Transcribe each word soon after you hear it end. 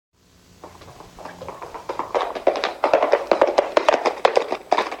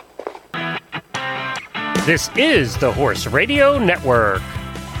This is the Horse Radio Network.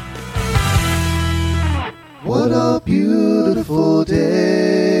 What a beautiful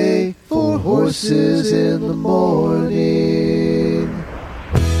day for horses in the morning.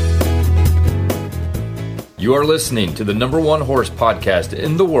 You are listening to the #1 horse podcast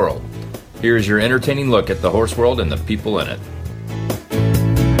in the world. Here is your entertaining look at the horse world and the people in it.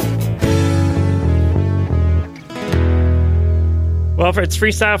 Well, it's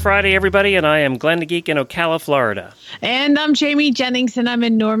Freestyle Friday, everybody, and I am Glenn the Geek in Ocala, Florida. And I'm Jamie Jennings, and I'm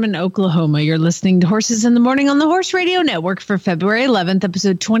in Norman, Oklahoma. You're listening to Horses in the Morning on the Horse Radio Network for February 11th,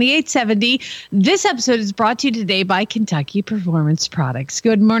 episode 2870. This episode is brought to you today by Kentucky Performance Products.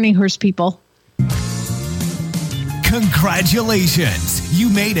 Good morning, horse people. Congratulations! You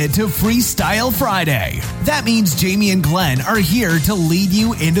made it to Freestyle Friday. That means Jamie and Glenn are here to lead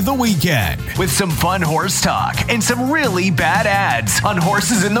you into the weekend with some fun horse talk and some really bad ads on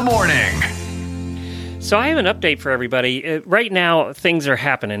Horses in the Morning. So I have an update for everybody. Right now, things are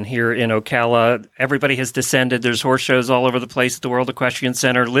happening here in Ocala. Everybody has descended. There's horse shows all over the place at the World Equestrian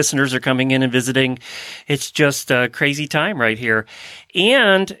Center. Listeners are coming in and visiting. It's just a crazy time right here.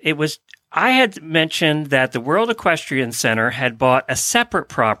 And I had mentioned that the World Equestrian Center had bought a separate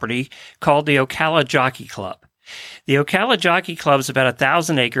property called the Ocala Jockey Club. The Ocala Jockey Club is about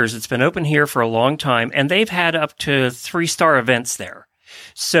 1,000 acres. It's been open here for a long time, and they've had up to 3-star events there.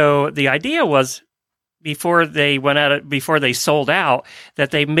 So the idea was, before they sold out,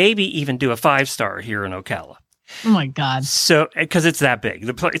 that they maybe even do a 5-star here in Ocala. Oh my God. So, because it's that big.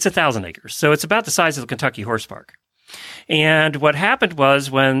 It's 1,000 acres. So it's about the size of the Kentucky Horse Park. And what happened was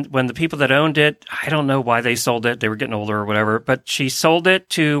when the people that owned it, I don't know why they sold it. They were getting older or whatever, but she sold it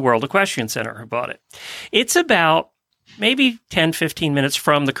to World Equestrian Center, who bought it. It's about maybe 10, 15 minutes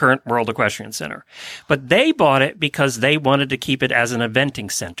from the current World Equestrian Center. But they bought it because they wanted to keep it as an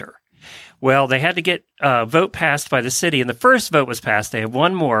eventing center. Well, they had to get a vote passed by the city, and the first vote was passed. They have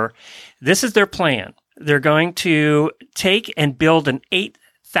one more. This is their plan. They're going to take and build an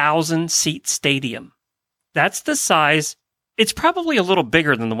 8,000-seat stadium. That's the size. It's probably a little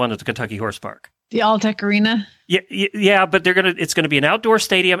bigger than the one at the Kentucky Horse Park. The All-Tech Arena? Yeah, but it's going to be an outdoor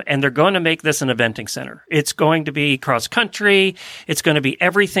stadium, and they're going to make this an eventing center. It's going to be cross-country. It's going to be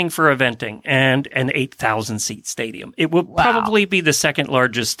everything for eventing, and an 8,000-seat stadium. It will probably be the second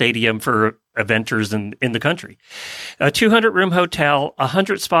largest stadium for eventers in the country. A 200-room hotel, a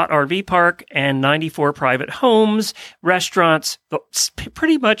 100-spot RV park, and 94 private homes, restaurants.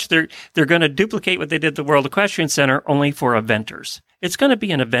 Pretty much they're going to duplicate what they did at the World Equestrian Center, only for eventers. It's going to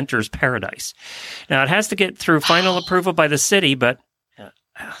be an eventer's paradise. Now, it has to get through final approval by the city, but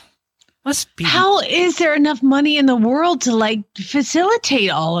must be. How is there enough money in the world to facilitate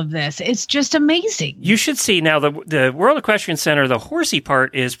all of this? It's just amazing. You should see now the World Equestrian Center, the horsey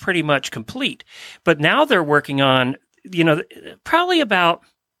part is pretty much complete, but now they're working on, probably about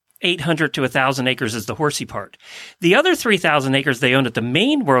 800 to 1,000 acres is the horsey part. The other 3,000 acres they own at the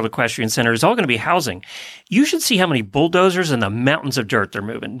main World Equestrian Center is all going to be housing. You should see how many bulldozers and the mountains of dirt they're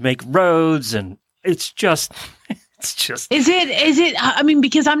moving, make roads, and it's just. Is it, I mean,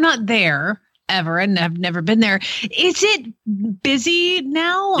 because I'm not there ever and I've never been there. Is it busy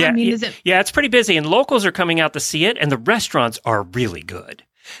now? Yeah, I mean, is it? Yeah, it's pretty busy, and locals are coming out to see it, and the restaurants are really good.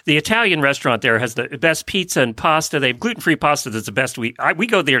 The Italian restaurant there has the best pizza and pasta. They have gluten-free pasta that's the best. We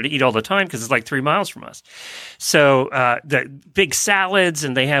go there to eat all the time because it's like 3 miles from us. So the big salads,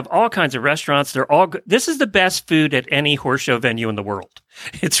 and they have all kinds of restaurants. They're all good. This is the best food at any horse show venue in the world.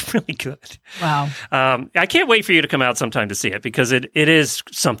 It's really good. Wow. I can't wait for you to come out sometime to see it because it is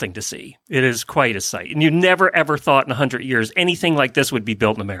something to see. It is quite a sight. And you never, ever thought in 100 years anything like this would be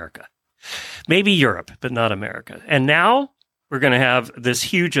built in America. Maybe Europe, but not America. And now we're going to have this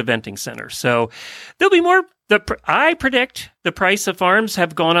huge eventing center. So there'll be more. I predict the price of farms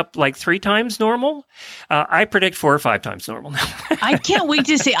have gone up like 3 times normal. I predict 4 or 5 times normal now. I can't wait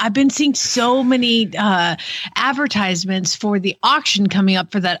to see. I've been seeing so many advertisements for the auction coming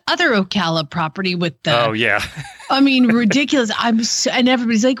up for that other Ocala property with the. Oh, yeah. I mean, ridiculous. And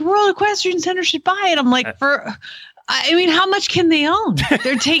everybody's like, World Equestrian Center should buy it. I'm like, how much can they own?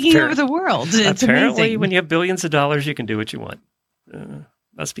 They're taking over the world. It's apparently, amazing. when you have billions of dollars, you can do what you want.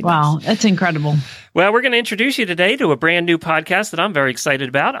 Must be wow, nice. That's incredible. Well, we're going to introduce you today to a brand new podcast that I'm very excited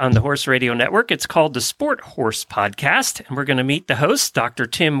about on the Horse Radio Network. It's called the Sport Horse Podcast, and we're going to meet the hosts, Dr.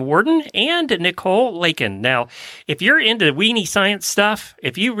 Tim Warden and Nicole Lakin. Now, if you're into weenie science stuff,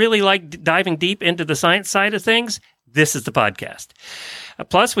 if you really like diving deep into the science side of things, this is the podcast.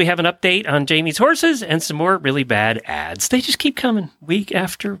 Plus, we have an update on Jamie's horses and some more really bad ads. They just keep coming week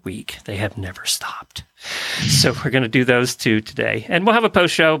after week. They have never stopped. So we're going to do those two today. And we'll have a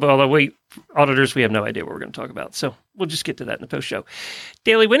post show, but although auditors, we have no idea what we're going to talk about. So we'll just get to that in the post show.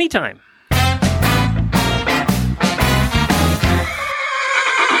 Daily Winnie time.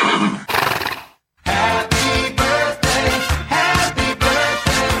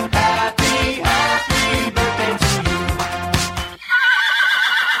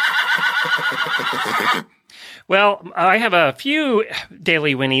 Well, I have a few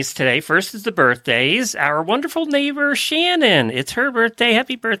Daily Winnies today. First is the birthdays. Our wonderful neighbor, Shannon. It's her birthday.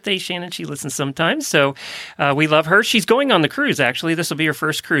 Happy birthday, Shannon. She listens sometimes, so we love her. She's going on the cruise, actually. This will be her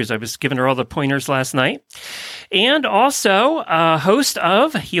first cruise. I was giving her all the pointers last night. And also, host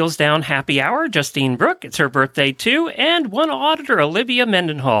of Heels Down Happy Hour, Justine Brooke. It's her birthday, too. And one auditor, Olivia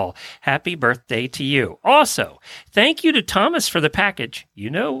Mendenhall. Happy birthday to you. Also, thank you to Thomas for the package. You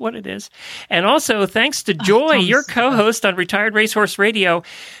know what it is. And also, thanks to Joy, your co-host on Retired Racehorse Radio.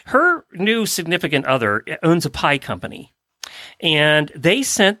 Her new significant other owns a pie company. And they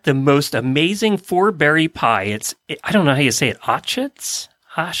sent the most amazing 4-berry pie. I don't know how you say it. Ochotz?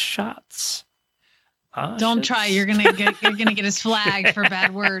 Don't try. You're gonna get us flagged for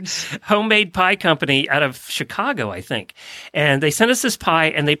bad words. Homemade pie company out of Chicago, I think. And they sent us this pie,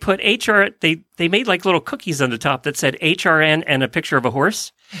 and they put they made like little cookies on the top that said HRN and a picture of a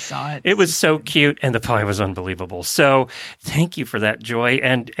horse. I saw it. It was so cute, and the pie was unbelievable. So thank you for that, Joy.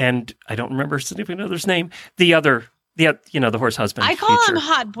 And I don't remember significant other's name. The horse husband. I call him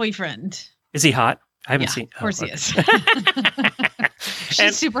Hot Boyfriend. Is he hot? I haven't seen. Of course he is.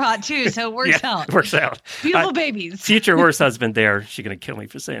 She's super hot too, so it works out. It works out. Beautiful babies. Future horse husband there. She's going to kill me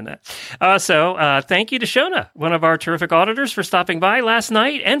for saying that. So thank you to Shona, one of our terrific auditors, for stopping by last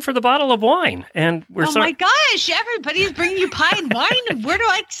night and for the bottle of wine. And we're my gosh, everybody's bringing you pie and wine. Where do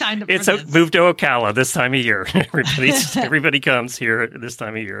I sign up for this? It's moved to Ocala this time of year. Everybody comes here this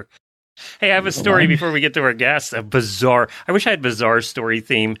time of year. Hey, I have a story before we get to our guests. I wish I had bizarre story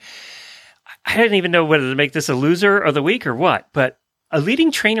theme. I didn't even know whether to make this a loser of the week or what, but a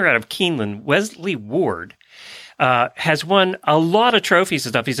leading trainer out of Keeneland, Wesley Ward, has won a lot of trophies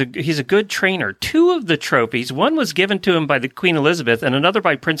and stuff. He's a good trainer. 2 of the trophies, one was given to him by the Queen Elizabeth and another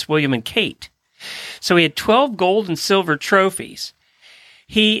by Prince William and Kate. So he had 12 gold and silver trophies.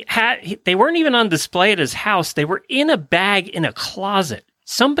 They weren't even on display at his house. They were in a bag in a closet.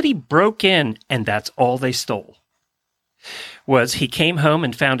 Somebody broke in, and that's all they stole. He came home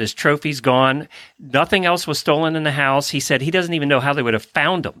and found his trophies gone. Nothing else was stolen in the house. He said he doesn't even know how they would have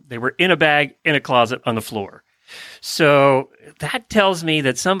found them. They were in a bag, in a closet, on the floor. So that tells me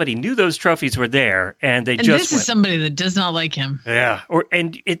that somebody knew those trophies were there, and this is somebody that does not like him. Yeah,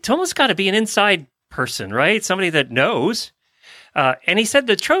 and it's almost got to be an inside person, right? Somebody that knows. And he said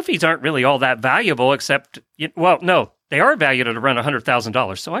the trophies aren't really all that valuable, except, no. They are valued at around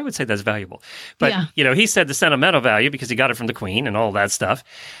 $100,000, so I would say that's valuable. But, he said the sentimental value because he got it from the Queen and all that stuff.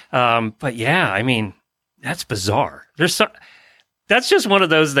 But yeah, I mean, that's bizarre. That's just one of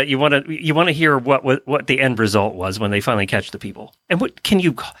those that you want to hear what the end result was when they finally catch the people. And what can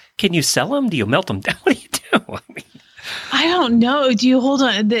you sell them? Do you melt them down? What do you do? I mean, I don't know. Do you hold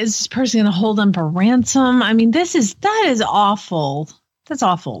on? Is this person going to hold them for ransom? I mean, that is awful. That's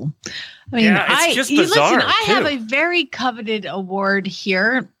awful. I mean, it's just bizarre. Listen, I have a very coveted award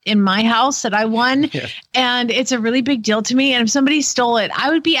here in my house that I won, and it's a really big deal to me. And if somebody stole it, I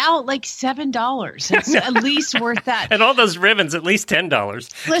would be out like $7. It's at least worth that. And all those ribbons, at least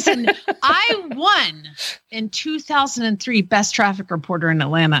 $10. Listen, I won in 2003 Best Traffic Reporter in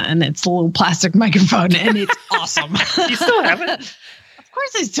Atlanta, and it's a little plastic microphone, and it's awesome. You still have it? Of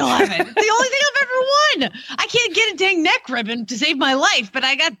course I still have it. It's the only thing I've ever won. I can't get a dang neck ribbon to save my life, but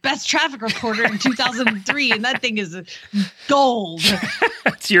I got Best Traffic Reporter in 2003, and that thing is gold.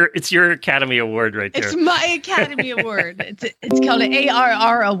 It's your Academy Award right there. It's my Academy Award. It's called an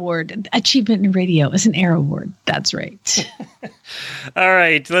ARR Award. Achievement in Radio is an AIR Award. That's right. All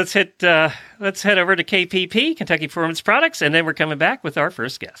right, let's head over to KPP, Kentucky Performance Products, and then we're coming back with our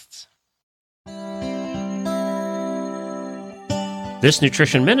first guests. This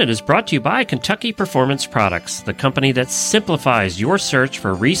Nutrition Minute is brought to you by Kentucky Performance Products, the company that simplifies your search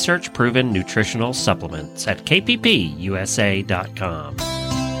for research-proven nutritional supplements at kppusa.com.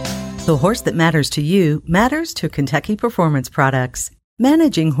 The horse that matters to you matters to Kentucky Performance Products.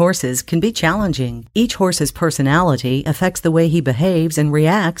 Managing horses can be challenging. Each horse's personality affects the way he behaves and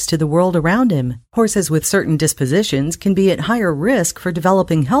reacts to the world around him. Horses with certain dispositions can be at higher risk for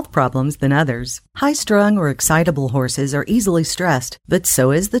developing health problems than others. High-strung or excitable horses are easily stressed, but so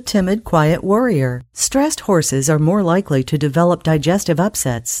is the timid, quiet warrior. Stressed horses are more likely to develop digestive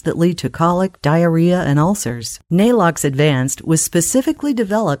upsets that lead to colic, diarrhea, and ulcers. Nalox Advanced was specifically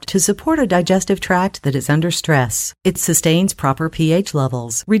developed to support a digestive tract that is under stress. It sustains proper pH pH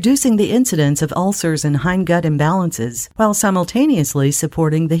levels, reducing the incidence of ulcers and hindgut imbalances, while simultaneously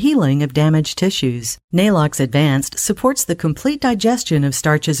supporting the healing of damaged tissues. Nalox Advanced supports the complete digestion of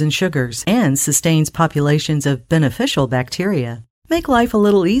starches and sugars and sustains populations of beneficial bacteria. Make life a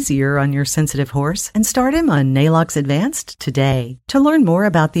little easier on your sensitive horse and start him on Nalox Advanced today. To learn more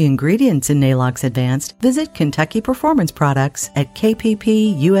about the ingredients in Nalox Advanced, visit Kentucky Performance Products at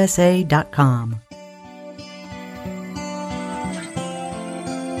kppusa.com.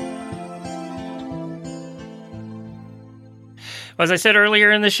 As I said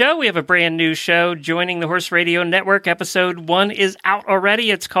earlier in the show, we have a brand new show joining the Horse Radio Network. Episode 1 is out already.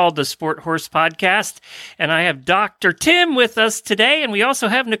 It's called the Sport Horse Podcast. And I have Dr. Tim with us today, and we also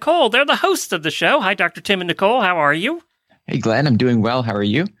have Nicole. They're the hosts of the show. Hi, Dr. Tim and Nicole. How are you? Hey, Glenn. I'm doing well. How are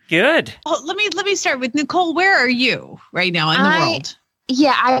you? Good. Oh, let me start with Nicole. Where are you right now in the world?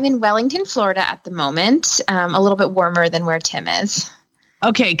 Yeah, I'm in Wellington, Florida at the moment. A little bit warmer than where Tim is.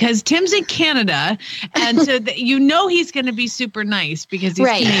 Okay, because Tim's in Canada, and so he's going to be super nice because he's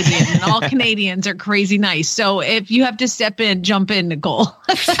right. Canadian, and all Canadians are crazy nice. So if you have to jump in, Nicole.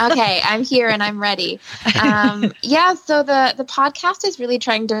 Okay, I'm here and I'm ready. So the podcast is really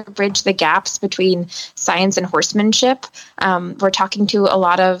trying to bridge the gaps between science and horsemanship. We're talking to a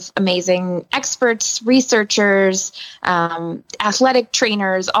lot of amazing experts, researchers, athletic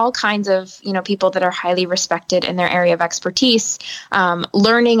trainers, all kinds of people that are highly respected in their area of expertise.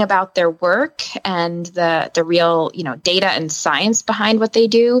 Learning about their work and the real, data and science behind what they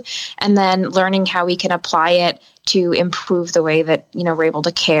do, and then learning how we can apply it to improve the way that, we're able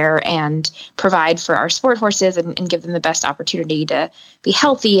to care and provide for our sport horses and give them the best opportunity to be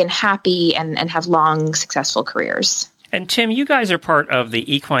healthy and happy and have long, successful careers. And Tim, you guys are part of the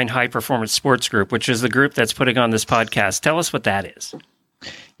Equine High Performance Sports Group, which is the group that's putting on this podcast. Tell us what that is.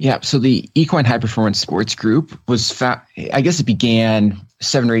 Yeah, so the Equine High Performance Sports Group it began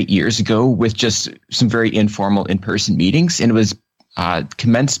 7 or 8 years ago with just some very informal in-person meetings, and it was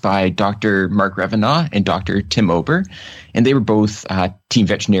commenced by Dr. Mark Revenaugh and Dr. Tim Ober, and they were both team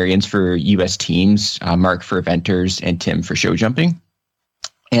veterinarians for U.S. teams, Mark for eventers and Tim for show jumping.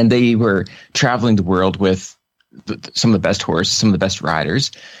 And they were traveling the world with some of the best horses, some of the best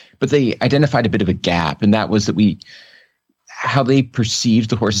riders, but they identified a bit of a gap, and that was that how they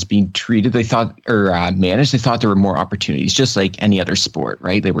perceived the horses being treated, they thought, or managed, they thought there were more opportunities, just like any other sport,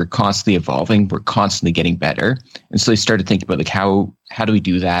 right? They were constantly evolving, we're constantly getting better. And so they started thinking about how do we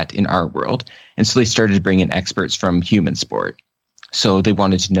do that in our world? And so they started to bring in experts from human sport. So they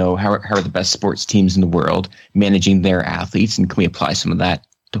wanted to know how are the best sports teams in the world managing their athletes, and can we apply some of that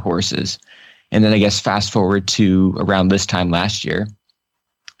to horses? And then I guess fast forward to around this time last year,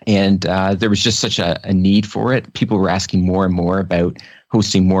 and there was just such a need for it. People were asking more and more about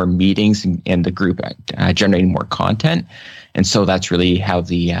hosting more meetings and the group generating more content. And so that's really how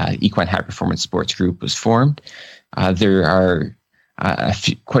the Equine High Performance Sports Group was formed. There are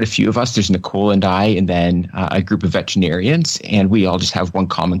quite a few of us. There's Nicole and I, and then a group of veterinarians. And we all just have one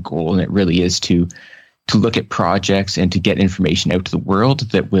common goal, and it really is to look at projects and to get information out to the world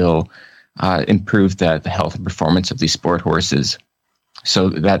that will improve the health and performance of these sport horses. So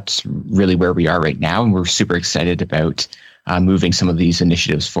that's really where we are right now, and we're super excited about moving some of these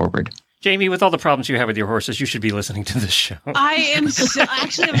initiatives forward. Jamie, with all the problems you have with your horses, you should be listening to this show. I am actually, I'm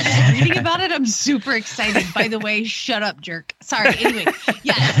just reading about it. I'm super excited. By the way, shut up, jerk. Sorry. Anyway,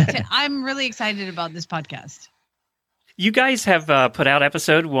 yes, I'm really excited about this podcast. You guys have put out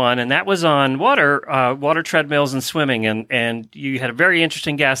episode 1, and that was on water treadmills and swimming, and you had a very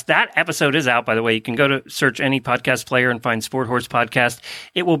interesting guest. That episode is out, by the way. You can go to search any podcast player and find Sport Horse Podcast.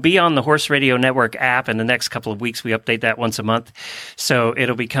 It will be on the Horse Radio Network app in the next couple of weeks. We update that once a month, so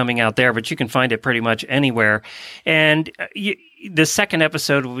it'll be coming out there, but you can find it pretty much anywhere. And the second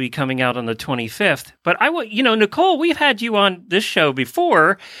episode will be coming out on the 25th. But Nicole, we've had you on this show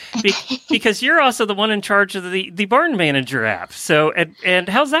before because you're also the one in charge of the Barn Manager app. So, and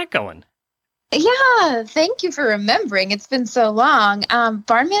how's that going? Yeah, thank you for remembering. It's been so long.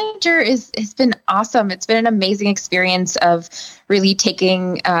 Barn Manager has been awesome. It's been an amazing experience of really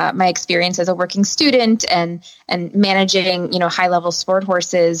taking my experience as a working student and managing, high-level sport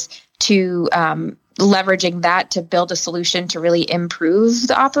horses to leveraging that to build a solution to really improve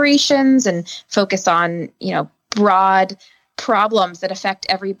the operations and focus on, broad problems that affect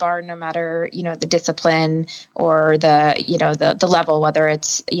every barn, no matter, the discipline or the level, whether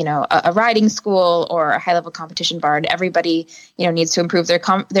it's, a riding school or a high level competition barn. Everybody, needs to improve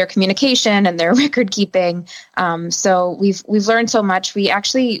their communication and their record keeping. So we've learned so much. We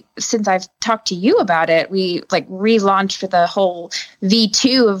actually, since I've talked to you about it, we relaunched for the whole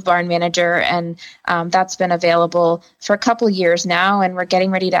V2 of Barn Manager, and that's been available for a couple of years now. And we're getting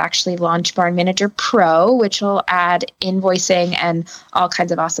ready to actually launch Barn Manager Pro, which will add invoicing and all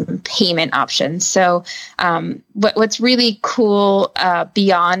kinds of awesome payment options. So what's really cool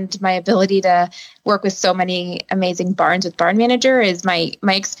beyond my ability to work with so many amazing barns with Barn Manager is my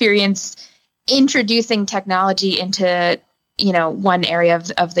experience introducing technology into one area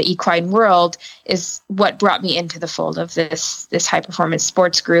of the equine world is what brought me into the fold of this high performance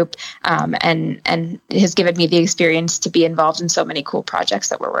sports group, and has given me the experience to be involved in so many cool projects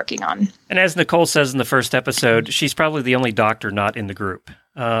that we're working on. And as Nicole says in the first episode, she's probably the only doctor not in the group.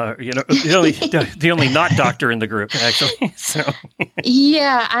 The only not doctor in the group, actually. So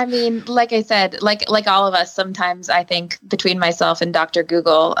yeah, I mean, like I said, like all of us, sometimes I think between myself and Dr.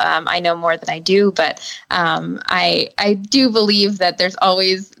 Google, I know more than I do, but I do believe that there's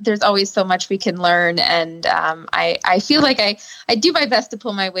always so much we can learn, and I feel like I do my best to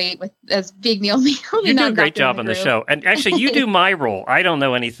pull my weight with as being the only you do a great job on the show, and actually you do my role. I don't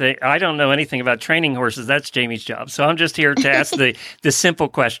know anything about training horses. That's Jamie's job, so I'm just here to ask the simple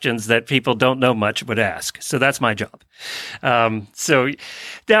questions that people don't know much would ask. So that's my job. So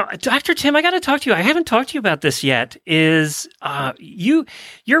now, Dr. Tim, I got to talk to you. I haven't talked to you about this yet. Is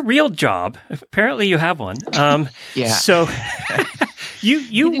your real job? Apparently, you have one. Yeah. So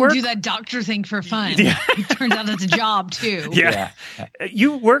you work, do that doctor thing for fun. Yeah. It turns out it's a job too. Yeah.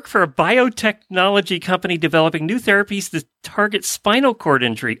 You work for a biotechnology company developing new therapies to target spinal cord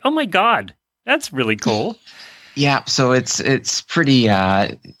injury. Oh my God, that's really cool. Yeah, so it's pretty.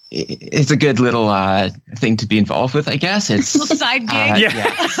 It's a good little thing to be involved with, I guess. It's a little side gig.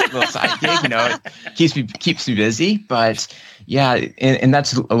 It's a little side gig. It keeps me busy. But yeah, and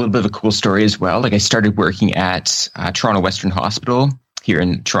that's a little bit of a cool story as well. Like I started working at Toronto Western Hospital here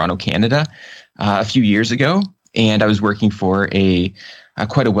in Toronto, Canada, a few years ago, and I was working for a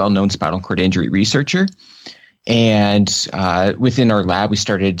quite a well-known spinal cord injury researcher. And within our lab, we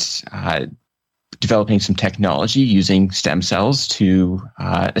started developing some technology using stem cells to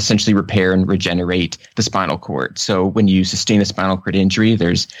essentially repair and regenerate the spinal cord. So when you sustain a spinal cord injury,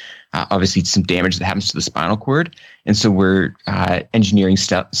 there's obviously some damage that happens to the spinal cord. And so we're engineering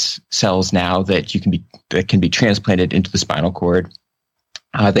cells now that can be transplanted into the spinal cord.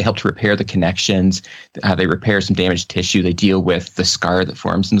 They help to repair the connections. They repair some damaged tissue. They deal with the scar that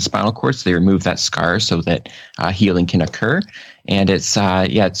forms in the spinal cord. So they remove that scar so that healing can occur. And it's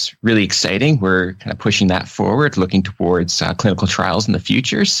really exciting. We're kind of pushing that forward, looking towards clinical trials in the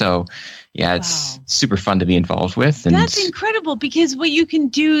future. So it's super fun to be involved with. And that's incredible, because what you can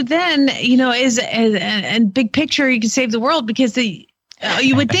do then, is and big picture, you can save the world, because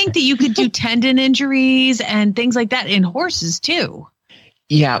you would think that you could do tendon injuries and things like that in horses too.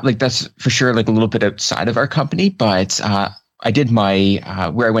 Yeah, that's for sure, a little bit outside of our company, but I did my,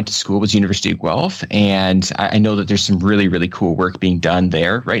 where I went to school was University of Guelph, and I know that there's some really, really cool work being done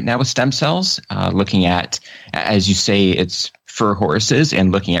there right now with stem cells, looking at, as you say, it's for horses,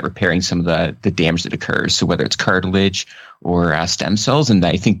 and looking at repairing some of the damage that occurs. So whether it's cartilage or stem cells, and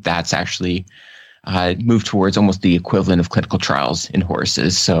I think that's actually moved towards almost the equivalent of clinical trials in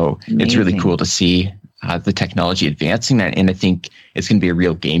horses. So Amazing. It's really cool to see the technology advancing, and I think it's going to be a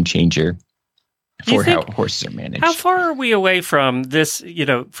real game changer for how horses are managed. How far are we away from this,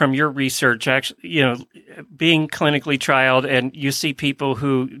 from your research, actually, being clinically trialed, and you see people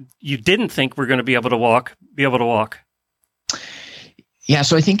who you didn't think were going to be able to walk? Yeah,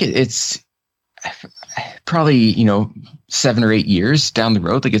 so I think it's probably, 7 or 8 years down the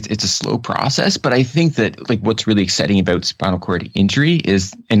road. It's a slow process, but I think that what's really exciting about spinal cord injury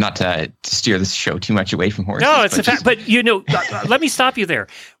is, and not to steer this show too much away from horses. No, it's a fact. But let me stop you there.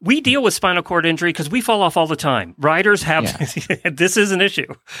 We deal with spinal cord injury because we fall off all the time. Riders have this is an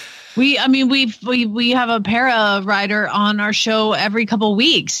issue. We have a para rider on our show every couple of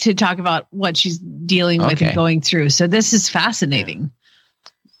weeks to talk about what she's dealing with and going through. So this is fascinating.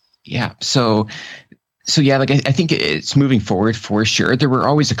 Yeah. So yeah, I think it's moving forward for sure. There were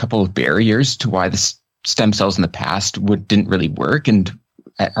always a couple of barriers to why the stem cells in the past didn't really work. And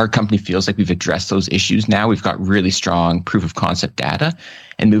our company feels like we've addressed those issues now. We've got really strong proof of concept data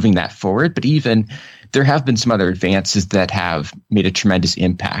and moving that forward. But even there have been some other advances that have made a tremendous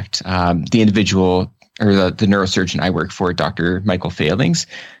impact. The individual or the neurosurgeon I work for, Dr. Michael Failings,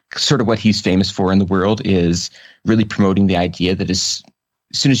 sort of what he's famous for in the world is really promoting the idea that as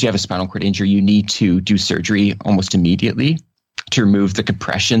soon as you have a spinal cord injury, you need to do surgery almost immediately to remove the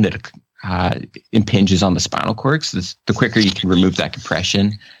compression that impinges on the spinal cord. So the quicker you can remove that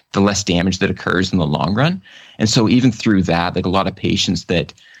compression, the less damage that occurs in the long run. And so even through that, like a lot of patients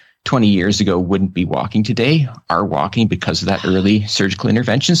that 20 years ago wouldn't be walking today are walking because of that early surgical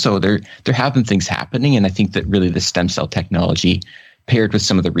intervention. So there have been things happening. And I think that really the stem cell technology paired with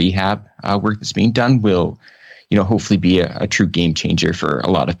some of the rehab work that's being done will, hopefully be a true game changer for a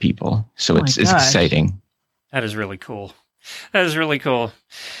lot of people. So it's exciting. That is really cool. That is really cool.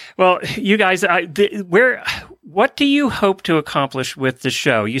 Well, you guys, what do you hope to accomplish with the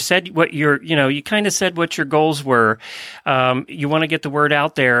show? You said you kind of said what your goals were. You want to get the word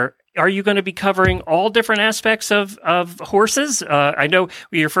out there. Are you going to be covering all different aspects of horses? I know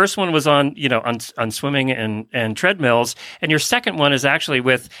your first one was on swimming and treadmills, and your second one is actually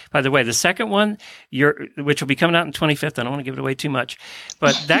with, by the way, the second one, which will be coming out on 25th. I don't want to give it away too much,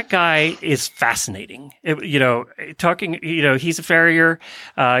 but that guy is fascinating. He's a farrier.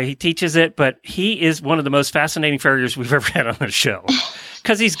 He teaches it, but he is one of the most fascinating farriers we've ever had on the show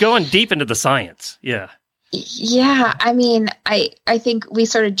because he's going deep into the science. Yeah. Yeah, I mean, I think we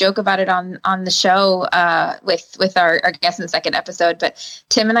sort of joke about it on the show with our guest in the second episode, but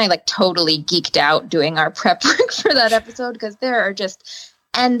Tim and I totally geeked out doing our prep work for that episode because there are just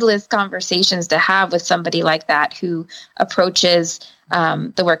endless conversations to have with somebody like that who approaches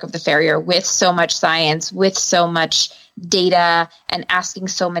the work of the farrier with so much science, with so much data, and asking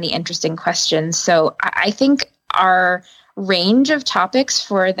so many interesting questions. So I think our range of topics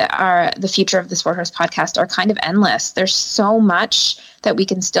for the future of the Sport Horse podcast are kind of endless. There's so much that we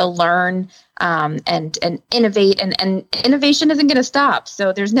can still learn and innovate, and innovation isn't going to stop.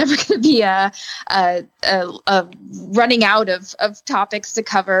 So there's never going to be a running out of topics to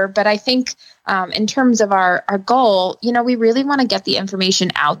cover. But I think in terms of our goal, we really want to get the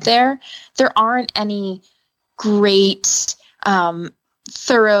information out there. There aren't any great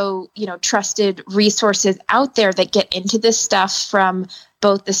thorough, trusted resources out there that get into this stuff from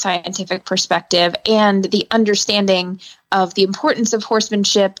both the scientific perspective and the understanding of the importance of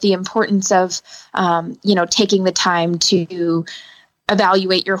horsemanship, the importance of, taking the time to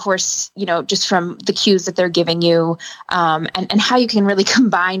evaluate your horse, just from the cues that they're giving you, and how you can really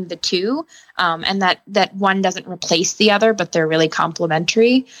combine the two, and that one doesn't replace the other, but they're really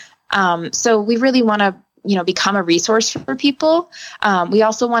complementary. So we really want to become a resource for people. We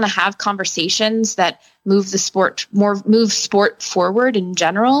also want to have conversations that move sport forward in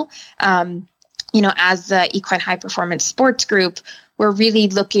general. As the Equine High Performance Sports Group, we're really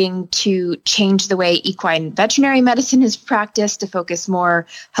looking to change the way equine veterinary medicine is practiced to focus more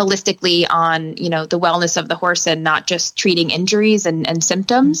holistically on, the wellness of the horse and not just treating injuries and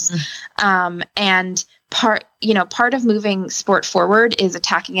symptoms. Mm-hmm. And part of moving sport forward is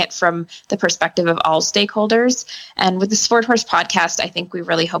attacking it from the perspective of all stakeholders. And with the Sport Horse podcast, I think we're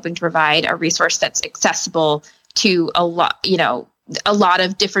really hoping to provide a resource that's accessible to a lot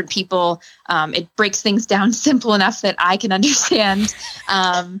of different people. It breaks things down simple enough that I can understand.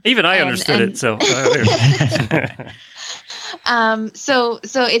 Even I understood it. So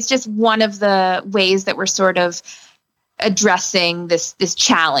it's just one of the ways that we're sort of addressing this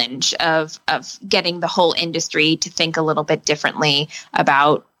challenge of getting the whole industry to think a little bit differently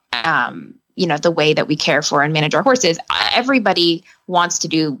about the way that we care for and manage our horses. Everybody wants to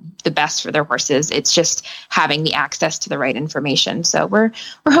do the best for their horses. It's just having the access to the right information. So we're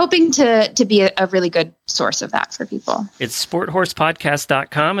hoping to be a really good source of that for people. It's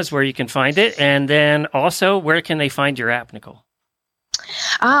sporthorsepodcast.com is where you can find it. And then also, where can they find your app, Nicole?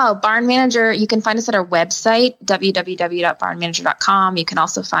 Oh, Barn Manager. You can find us at our website, www.barnmanager.com. You can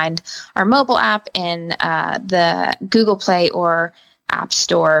also find our mobile app in the Google Play or App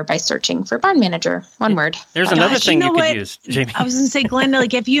Store by searching for Barn Manager. One word. There's another thing you could use, Jamie. I was going to say, Glenda,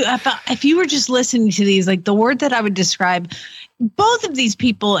 if you were just listening to these, the word that I would describe both of these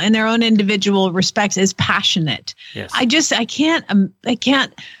people in their own individual respects is passionate. Yes. I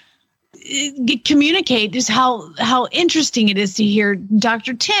can't communicate just how interesting it is to hear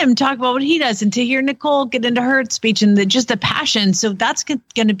Dr. Tim talk about what he does and to hear Nicole get into her speech and just the passion. So that's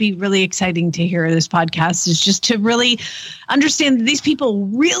going to be really exciting to hear this podcast, is just to really understand that these people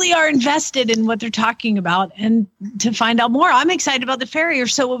really are invested in what they're talking about and to find out more. I'm excited about the farrier.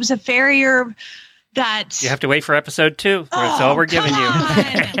 So it was a farrier that you have to wait for episode 2. That's all we're giving you.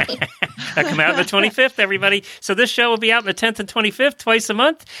 Come out on the 25th, everybody. So this show will be out on the 10th and 25th, twice a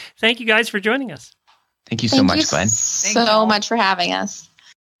month. Thank you guys for joining us. Thank you so much, Glenn. So much for having us.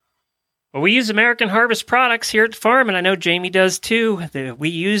 Well, we use American Harvest products here at the farm, and I know Jamie does too. We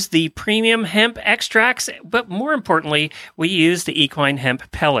use the premium hemp extracts, but more importantly, we use the equine hemp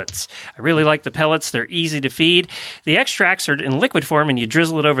pellets. I really like the pellets. They're easy to feed. The extracts are in liquid form, and you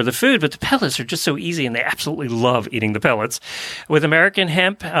drizzle it over the food, but the pellets are just so easy, and they absolutely love eating the pellets. With American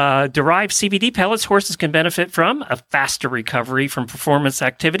hemp derived CBD pellets, horses can benefit from a faster recovery from performance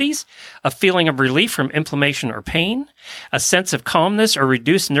activities, a feeling of relief from inflammation or pain, a sense of calmness or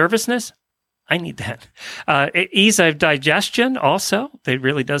reduced nervousness. I need that. Ease of digestion also. It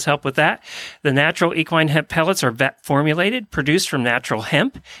really does help with that. The natural equine hemp pellets are vet formulated, produced from natural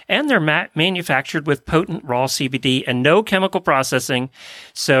hemp, and they're manufactured with potent raw CBD and no chemical processing.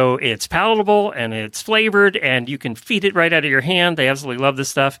 So it's palatable and it's flavored and you can feed it right out of your hand. They absolutely love this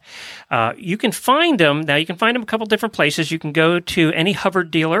stuff. You can find them. Now you can find them a couple different places. You can go to any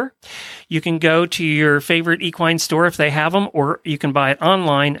Hubbard dealer. You can go to your favorite equine store if they have them, or you can buy it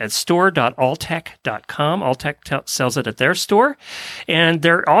online at store.alltech.com. Alltech sells it at their store. And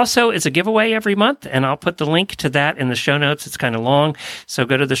there also is a giveaway every month, and I'll put the link to that in the show notes. It's kind of long, so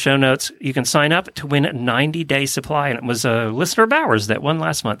go to the show notes. You can sign up to win a 90-day supply, and it was a listener of ours that won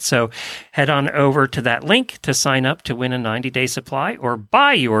last month. So head on over to that link to sign up to win a 90-day supply, or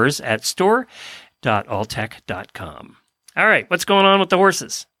buy yours at store.alltech.com. All right, what's going on with the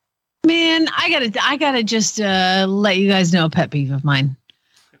horses? Man, I gotta just let you guys know a pet peeve of mine.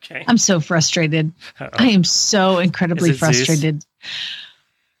 Okay. I'm so frustrated. Uh-oh. I am so incredibly Zeus? frustrated.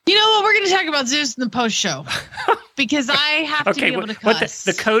 You know what? We're going to talk about Zeus in the post show because I have to be able to cuss.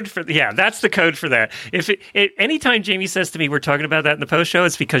 The code for that's the code for that. If anytime Jamie says to me, "We're talking about that in the post show,"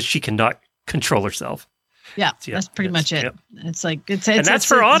 it's because she cannot control herself. Yeah, that's pretty much it. Yep. It's like and that's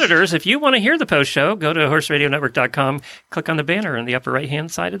for auditors. If you want to hear the post show, go to horseradionetwork.com, click on the banner in the upper right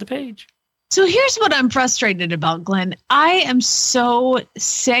hand side of the page. So here's what I'm frustrated about, Glenn. I am so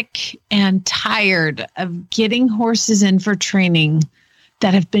sick and tired of getting horses in for training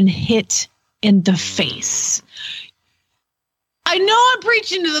that have been hit in the face. I know I'm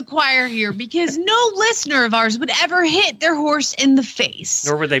preaching to the choir here because no listener of ours would ever hit their horse in the face.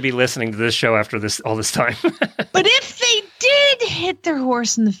 Nor would they be listening to this show after all this time. But if they did hit their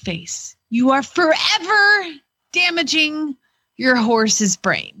horse in the face, you are forever damaging your horse's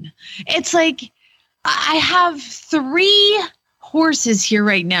brain. It's like I have 3 horses here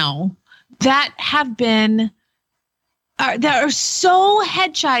right now that have been that are so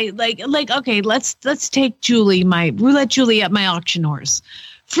head shy. Like okay, let's take Julie, my roulette Julie, at my auction horse.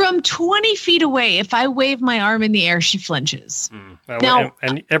 From 20 feet away, if I wave my arm in the air, she flinches. Now,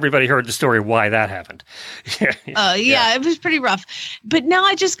 and everybody heard the story why that happened. Yeah, it was pretty rough. But now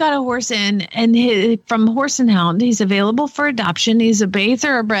I just got a horse in, and from Horse and Hound. He's available for adoption. He's a bay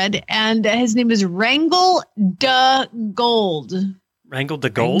thoroughbred, and his name is Wrangle de Gold. Wrangle de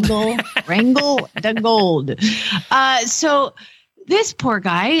Gold? Wrangle de Gold. So this poor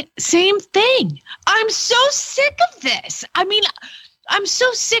guy, same thing. I'm so sick of this. I mean, I'm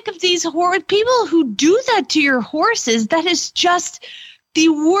so sick of these people who do that to your horses. That is just the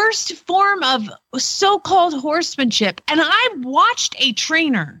worst form of so-called horsemanship. And I watched a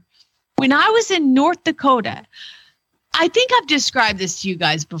trainer when I was in North Dakota. I think I've described this to you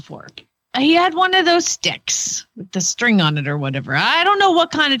guys before. He had one of those sticks with the string on it or whatever. I don't know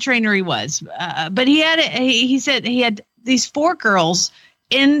what kind of trainer he was, but he said he had these 4 girls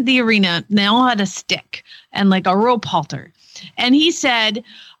in the arena. And they all had a stick and like a rope halter. And he said,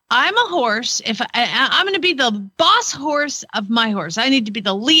 I'm a horse. If I'm going to be the boss horse of my horse, I need to be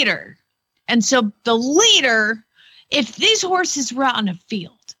the leader. And so the leader, if these horses were out in a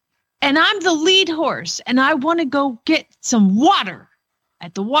field and I'm the lead horse and I want to go get some water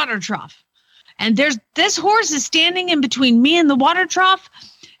at the water trough, and this horse is standing in between me and the water trough,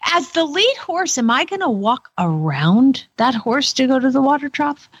 as the lead horse, am I going to walk around that horse to go to the water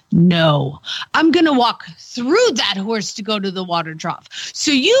trough? No, I'm going to walk through that horse to go to the water trough. So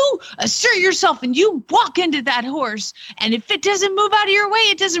you assert yourself and you walk into that horse. And if it doesn't move out of your way,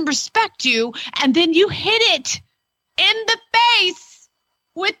 it doesn't respect you. And then you hit it in the face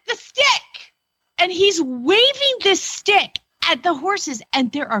with the stick. And he's waving this stick at the horses.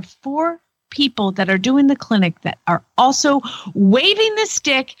 And there are 4 people that are doing the clinic that are also waving the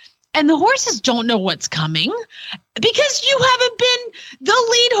stick, and the horses don't know what's coming because you haven't been the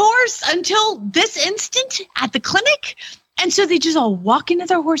lead horse until this instant at the clinic. And so they just all walk into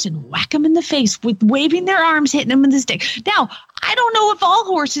their horse and whack them in the face with waving their arms, hitting them with the stick. Now, I don't know if all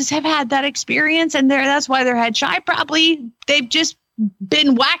horses have had that experience, and that's why they're head shy. Probably they've just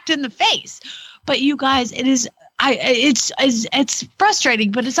been whacked in the face. But you guys, it's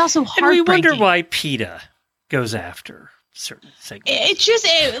frustrating, but it's also heartbreaking. And we wonder why PETA goes after certain segments.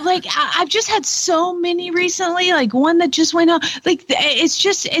 I've just had so many recently, like one that just went on, like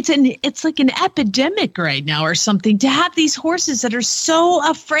it's like an epidemic right now or something, to have these horses that are so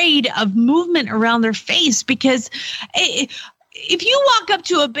afraid of movement around their face, because if you walk up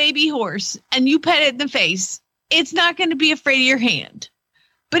to a baby horse and you pet it in the face, it's not going to be afraid of your hand.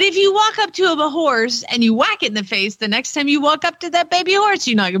 But if you walk up to a horse and you whack it in the face, the next time you walk up to that baby horse,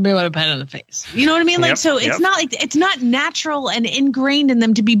 you're not going to be able to pet it in the face. You know what I mean? It's not natural and ingrained in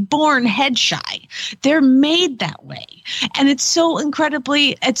them to be born head shy. They're made that way. And it's so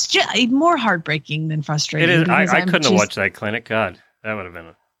it's just more heartbreaking than frustrating. It is. I couldn't have watched that clinic. God, that would have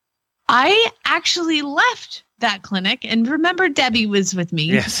been I actually left that clinic, and remember Debbie was with me,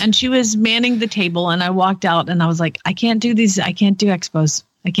 yes, and she was manning the table, and I walked out and I was like, I can't do these. I can't do expos.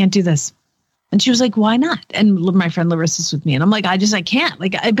 I can't do this. And she was like, why not? And my friend Larissa's with me. And I'm like, I can't.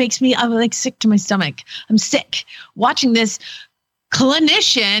 Like, it makes me, I'm like sick to my stomach. I'm sick watching this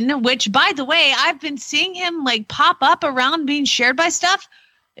clinician, which, by the way, I've been seeing him like pop up around being shared by stuff.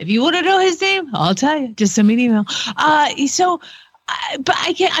 If you want to know his name, I'll tell you. Just send me an email. But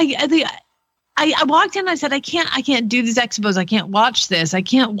I can't, I walked in and I said, I can't do these expos. I can't watch this. I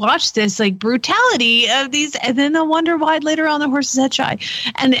can't watch this like brutality of these. And then I wonder why later on the horse is head shy.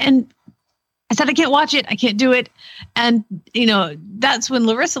 And I said, I can't watch it. I can't do it. And, that's when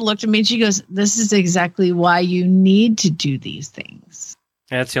Larissa looked at me and she goes, this is exactly why you need to do these things.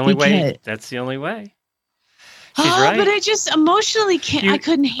 That's the only way. That's the only way. She's right. But I just emotionally can't. I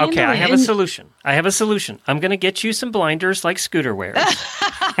couldn't handle it. Okay, I have a solution. I'm going to get you some blinders like Scooter wears.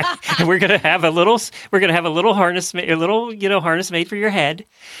 And we're going to have a little harness, harness made for your head.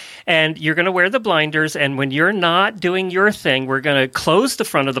 And you're going to wear the blinders. And when you're not doing your thing, we're going to close the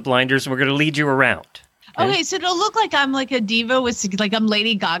front of the blinders and we're going to lead you around. Okay, so it'll look like I'm like a diva with like I'm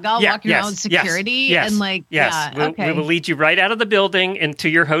Lady Gaga walking around with security and like we will lead you right out of the building into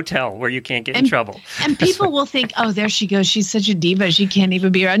your hotel where you can't get in trouble. And people will think, oh, there she goes. She's such a diva. She can't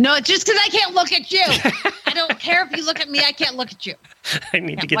even be around. No, it's just because I can't look at you. I don't care if you look at me. I can't look at you. I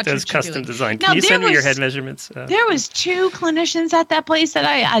need to get those custom designed. Can you send me your head measurements? There was 2 clinicians at that place that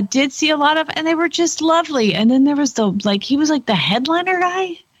I did see a lot of, and they were just lovely. And then there was he was like the headliner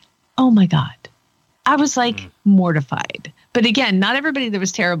guy. Oh my God. I was like mortified. But again, not everybody that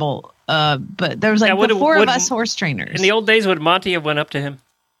was terrible. But there was like the 4 of us horse trainers. In the old days, would Monty have went up to him?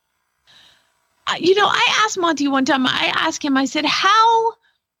 I asked Monty one time, I said, how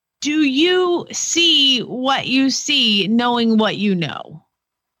do you see what you see knowing what you know?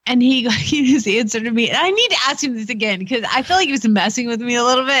 And he just answered to me. And I need to ask him this again because I feel like he was messing with me a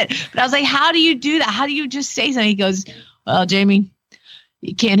little bit. But I was like, how do you do that? How do you just say something? He goes, well, Jamie,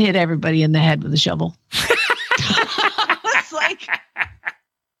 you can't hit everybody in the head with a shovel. I was like,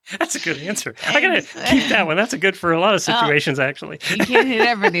 that's a good answer. I'm going to keep that one. That's a good for a lot of situations, actually. You can't hit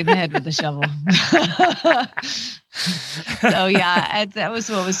everybody in the head with a shovel. So, yeah, that was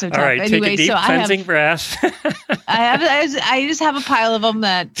what was so tough. All right, anyway, take a deep cleansing breath. I just have a pile of them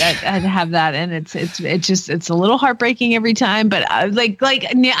that have that, and it's a little heartbreaking every time. But like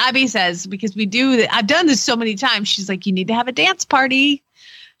Abby says, because I've done this so many times. She's like, you need to have a dance party.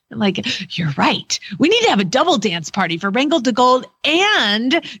 I'm like, you're right. We need to have a double dance party for Wrangle to Gold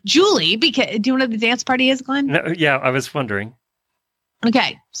and Julie. Because do you know what the dance party is, Glenn? No, yeah, I was wondering.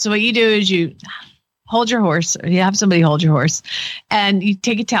 Okay, so what you do is you hold your horse, or you have somebody hold your horse, and you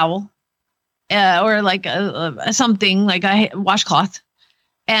take a towel or like something like a washcloth,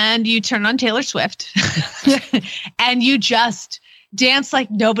 and you turn on Taylor Swift, and you just dance like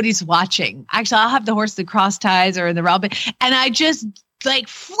nobody's watching. Actually, I'll have the horse the cross ties or in the robin, and I just like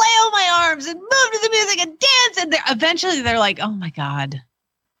flail my arms and move to the music and dance. And eventually they're like, oh my God,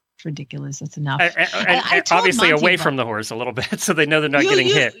 it's ridiculous. That's enough. And obviously away from the horse a little bit so they know they're not getting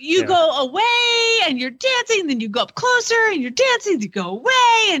hit. You go away and you're dancing, then you go up closer and you're dancing, you go away,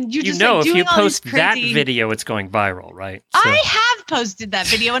 and you're just if you post that video, it's going viral, right? So. I have posted that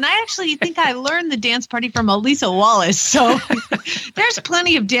video, and I actually think I learned the dance party from Elisa Wallace. So there's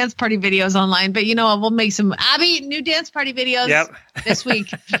plenty of dance party videos online, but we'll make some new dance party videos this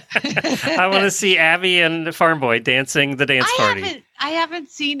week. I want to see Abby and Farm Boy dancing the dance party. I haven't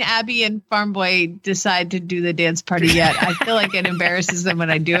seen Abby and Farm Boy decide to do the dance party yet. I feel like it embarrasses them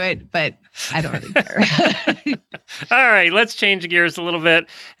when I do it, but I don't really care. All right, let's change gears a little bit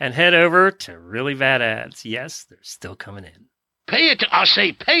and head over to really bad ads. Yes, they're still coming in. Pay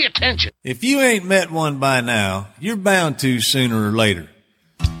attention. If you ain't met one by now, you're bound to sooner or later.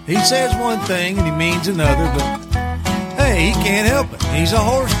 He says one thing and he means another, but hey, he can't help it. He's a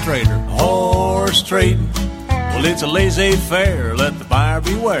horse trader. Horse trading. Well, it's a laissez-faire, let the buyer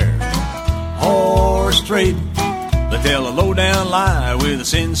beware. Horse trading, They tell a low-down lie with a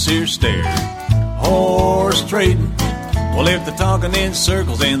sincere stare. Horse trading. Well, if they're talking in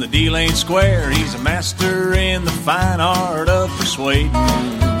circles and the deal ain't square, he's a master in the fine art of persuading.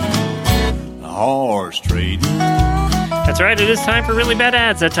 Horse trading. That's right. It is time for Really Bad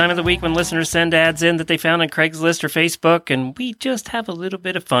Ads, that time of the week when listeners send ads in that they found on Craigslist or Facebook, and we just have a little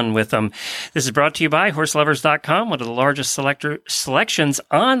bit of fun with them. This is brought to you by HorseLovers.com, one of the largest selections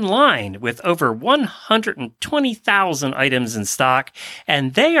online with over 120,000 items in stock,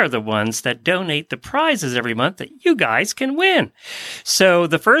 and they are the ones that donate the prizes every month that you guys can win. So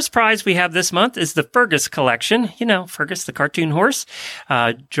the first prize we have this month is the Fergus collection. You know, Fergus, the cartoon horse,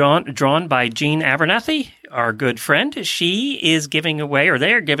 drawn by Jean Abernathy, our good friend. She is giving away, or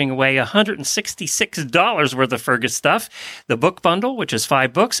they are giving away, $166 worth of Fergus stuff, the book bundle, which is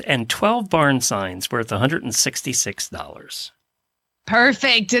 5 books, and 12 barn signs worth $166.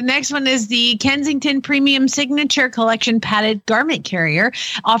 Perfect. The next one is the Kensington Premium Signature Collection Padded Garment Carrier.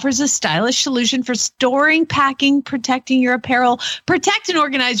 Offers a stylish solution for storing, packing, protecting your apparel. Protect and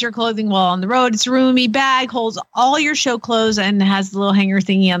organize your clothing while on the road. It's a roomy bag, holds all your show clothes, and has the little hanger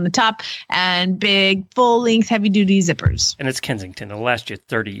thingy on the top, and big, full-length, heavy-duty zippers. And it's Kensington. It'll last you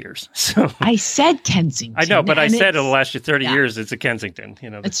 30 years. So I said Kensington. I know, but I said it'll last you 30 years. It's a Kensington.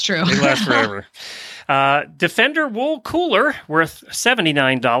 You know, it's true. They last forever. Defender Wool Cooler, worth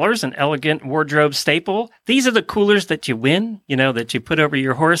 $79, an elegant wardrobe staple. These are the coolers that you win, you know, that you put over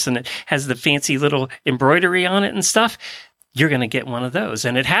your horse, and it has the fancy little embroidery on it and stuff. You're going to get one of those.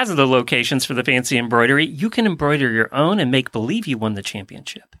 And it has the locations for the fancy embroidery. You can embroider your own and make believe you won the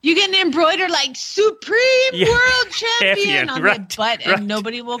championship. You can embroider like Supreme World Champion on right, the butt, and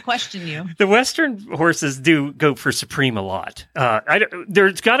nobody will question you. The Western horses do go for Supreme a lot.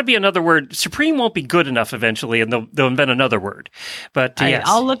 There's got to be another word. Supreme won't be good enough eventually, and they'll invent another word. But yes.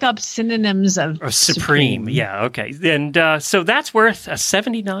 I'll look up synonyms of Supreme. Yeah, okay. And so that's worth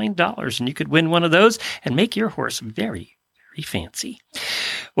 $79, and you could win one of those and make your horse very, very fancy.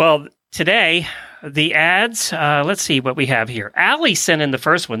 Well, today, the ads, let's see what we have here. Allie sent in the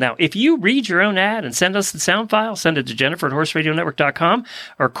first one. Now, if you read your own ad and send us the sound file, send it to Jennifer@horseradionetwork.com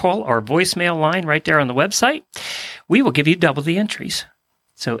or call our voicemail line right there on the website. We will give you double the entries.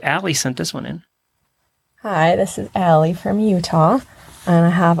 So Allie sent this one in. Hi, this is Allie from Utah, and I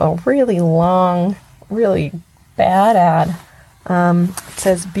have a really long, really bad ad. It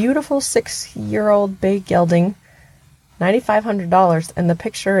says, beautiful 6-year-old bay gelding, $9,500, and the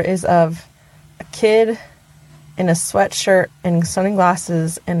picture is of a kid in a sweatshirt and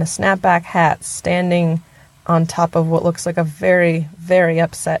sunglasses and a snapback hat standing on top of what looks like a very, very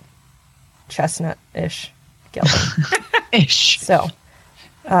upset chestnut-ish gelding. Ish. So,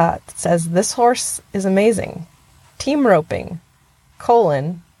 it says, this horse is amazing. Team roping, :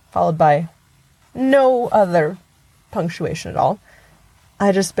 followed by no other punctuation at all.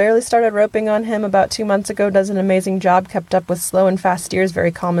 I just barely started roping on him about 2 months ago. Does an amazing job, kept up with slow and fast steers,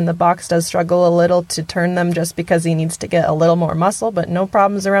 very calm in the box, does struggle a little to turn them just because he needs to get a little more muscle, but no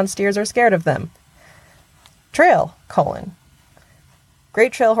problems around steers or scared of them. Trail, :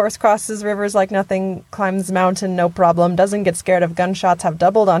 great trail horse, crosses rivers like nothing, climbs mountain, no problem, doesn't get scared of gunshots, have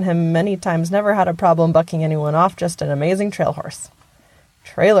doubled on him many times, never had a problem bucking anyone off, just an amazing trail horse.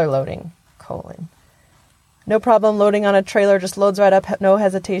 Trailer loading, : no problem loading on a trailer, just loads right up, no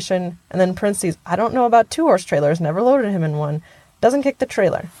hesitation. And then parentheses, I don't know about 2-horse trailers, never loaded him in one. Doesn't kick the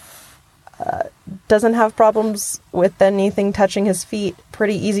trailer. Doesn't have problems with anything touching his feet.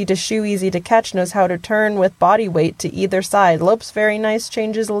 Pretty easy to shoe, easy to catch, knows how to turn with body weight to either side. Lopes very nice,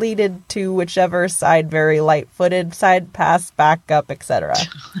 changes leaded to whichever side, very light-footed, side pass, back up, etc.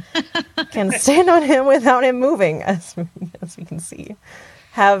 Can stand on him without him moving, as we can see.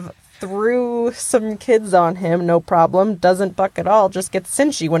 Have threw some kids on him, no problem. Doesn't buck at all, just gets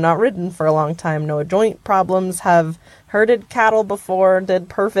cinchy when not ridden for a long time. No joint problems, have herded cattle before, did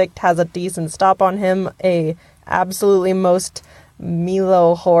perfect, has a decent stop on him. A absolutely most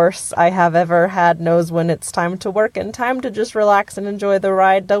Milo horse I have ever had, knows when it's time to work and time to just relax and enjoy the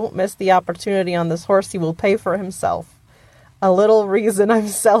ride. Don't miss the opportunity on this horse, he will pay for himself. A little reason I'm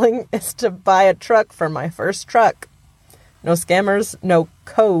selling is to buy a truck for my first truck. No scammers, no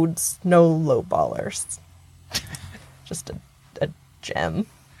codes, no lowballers. Just a gem.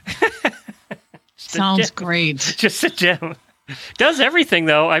 Sounds great. Just a gem. Does everything,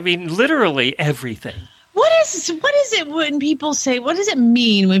 though. I mean, literally everything. What is it when people say, what does it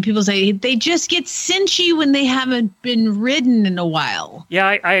mean when people say they just get cinchy when they haven't been ridden in a while? Yeah,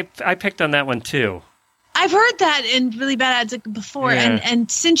 I picked on that one, too. I've heard that in really bad ads before, and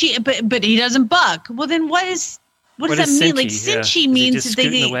cinchy, but he doesn't buck. Well, then what does that mean? cinchy? Like cinchy means just that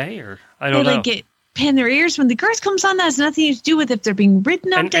they away, or I don't know. Like pin their ears when the girth comes on. That has nothing to do with if they're being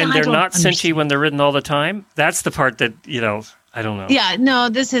ridden up. And they're not cinchy when they're ridden all the time. That's the part that, I don't know. Yeah, no,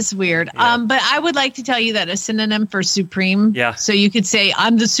 this is weird. Yeah. But I would like to tell you that a synonym for supreme. Yeah. So you could say,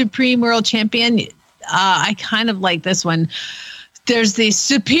 I'm the supreme world champion. I kind of like this one. There's the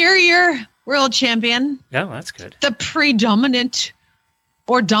superior world champion. Yeah, that's good. The predominant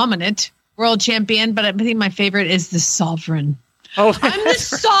or dominant world champion. But I think my favorite is the sovereign. Oh, I'm the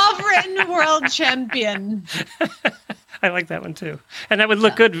sovereign world champion. I like that one too. And that would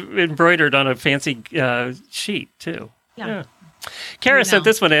look good embroidered on a fancy sheet too. Yeah. Kara sent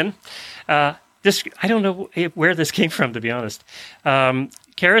this one in. I don't know where this came from, to be honest.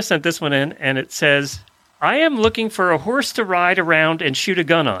 Kara sent this one in, and it says, I am looking for a horse to ride around and shoot a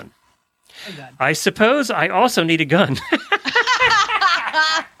gun on. Oh, God. I suppose I also need a gun.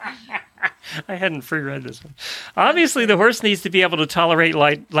 I hadn't pre-read this one. Obviously, the horse needs to be able to tolerate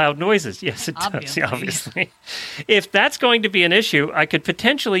loud noises. Yes, it does, obviously. If that's going to be an issue, I could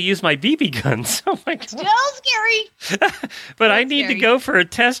potentially use my BB guns. Oh, my God. Still scary. But I need to go for a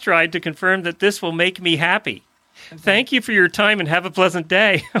test ride to confirm that this will make me happy. Okay. Thank you for your time and have a pleasant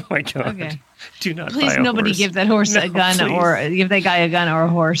day. Oh, my God. Okay. Do not Please, nobody horse. Give that horse a gun or give that guy a gun or a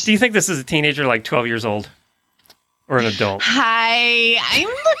horse. Do you think this is a teenager like 12 years old? Or an adult? Hi, I'm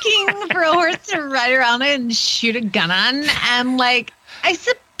looking for a horse to ride around and shoot a gun on. And I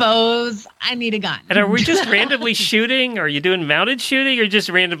suppose I need a gun. And are we just randomly shooting? Or are you doing mounted shooting? Or just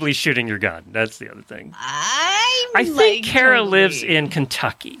randomly shooting your gun? That's the other thing. I think Kara lives in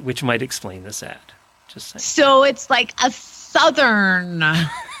Kentucky, which might explain this ad. Just saying. So it's like a southern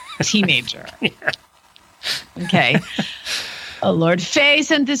teenager. Yeah. Okay. Oh, Lord. Faye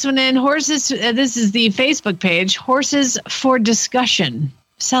sent this one in. Horses. This is the Facebook page. Horses for discussion.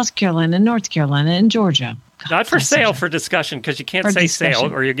 South Carolina, North Carolina, and Georgia. God, not for sale, for discussion, because you can't say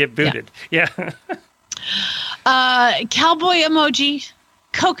sale or you get booted. Yeah. Cowboy emoji.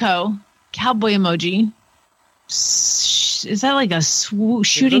 Coco. Cowboy emoji. Is that like a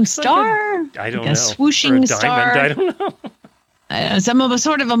shooting star? I don't know. A swooshing star? I don't know. Some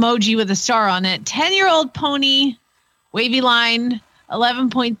sort of emoji with a star on it. 10-year-old pony. Wavy line,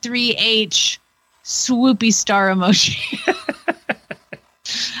 11.3H, swoopy star emoji.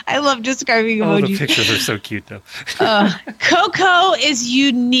 I love describing emojis. The pictures are so cute, though. Coco is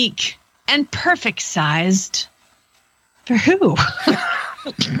unique and perfect sized. For who?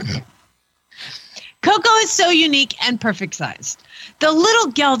 Coco is so unique and perfect sized. The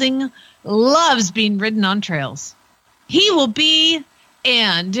little gelding loves being ridden on trails. He will be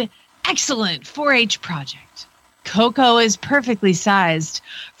an excellent 4-H project. Coco is perfectly sized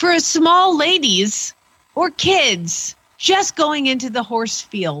for small ladies or kids just going into the horse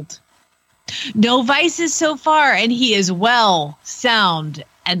field. No vices so far, and he is well, sound,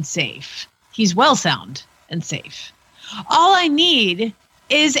 and safe. He's well, sound, and safe. All I need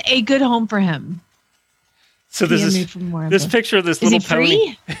is a good home for him. So this picture of this little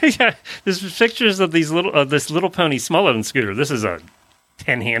pony. Yeah, there's pictures of this little pony Smallone scooter. This is a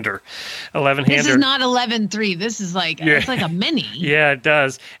 10-hander, 11-hander. This is not 11.3. This is it's like a mini. Yeah, it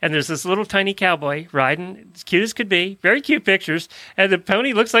does. And there's this little tiny cowboy riding, as cute as could be. Very cute pictures. And the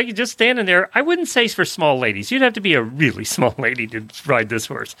pony looks like he's just standing there. I wouldn't say for small ladies. You'd have to be a really small lady to ride this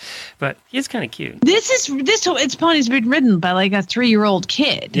horse. But he's kind of cute. Its pony's been ridden by like a 3-year-old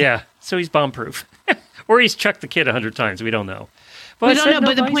kid. Yeah, so he's bomb-proof. Or he's chucked the kid 100 times. We don't know. We don't know,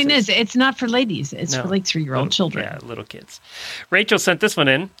 but the point is, it's not for ladies. It's for like 3-year-old children. Yeah, little kids. Rachel sent this one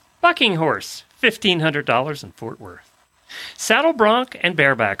in. Bucking horse, $1,500 in Fort Worth. Saddle bronc and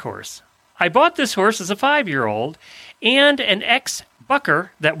bareback horse. I bought this horse as a 5-year-old and an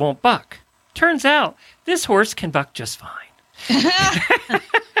ex-bucker that won't buck. Turns out, this horse can buck just fine.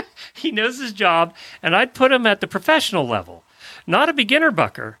 He knows his job, and I'd put him at the professional level. Not a beginner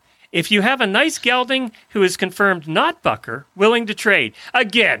bucker. If you have a nice gelding who is confirmed not bucker, willing to trade.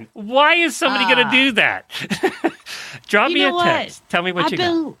 Again, why is somebody going to do that? Drop me a text. Tell me what you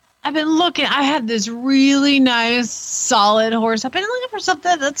got. I've been looking. I have this really nice, solid horse. I've been looking for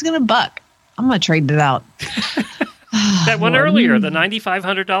something that's going to buck. I'm going to trade it out. That one earlier, the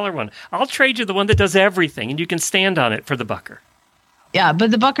 $9,500 one. I'll trade you the one that does everything, and you can stand on it for the bucker. Yeah,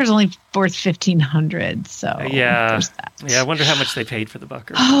 but the bucker's only worth $1,500, so yeah, there's that. Yeah. I wonder how much they paid for the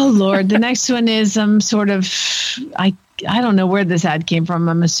bucker. Oh Lord, the next one is sort of I don't know where this ad came from.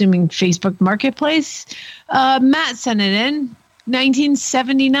 I'm assuming Facebook Marketplace. Matt sent it in,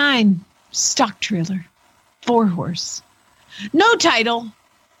 1979, stock trailer, 4-horse, no title,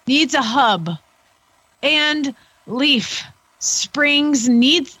 needs a hub, and leaf springs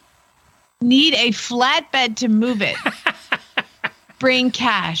need a flatbed to move it. bring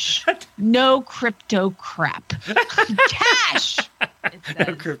cash. No crypto crap. Cash.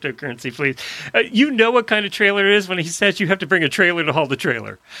 No cryptocurrency, please. You know what kind of trailer it is when he says you have to bring a trailer to haul the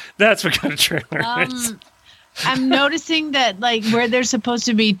trailer. That's what kind of trailer it is. I'm noticing that, like, where there's supposed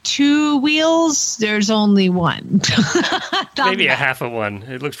to be 2 wheels, there's only one. Maybe a half of one.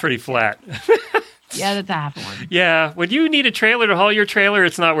 It looks pretty flat. Yeah, that's a half of one. Yeah, when you need a trailer to haul your trailer,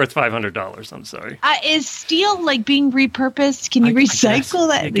 it's not worth $500. I'm sorry. Is steel, like, being repurposed? Can you recycle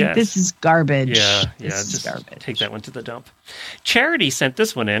that? Like, this is garbage. Yeah, just garbage. Take that one to the dump. Charity sent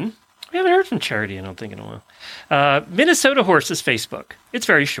this one in. We haven't heard from Charity, I don't think, in a while. Minnesota Horses Facebook. It's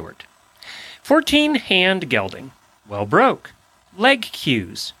very short. 14 hand gelding. Well broke. Leg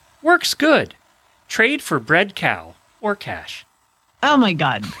cues. Works good. Trade for bred cow or cash. Oh, my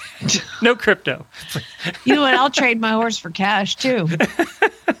God. No crypto. You know what? I'll trade my horse for cash, too. I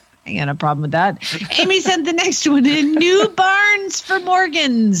ain't got a problem with that. Amy sent the next one in. New Barns for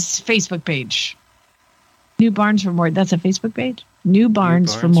Morgans Facebook page. New Barns for Morgans. That's a Facebook page? New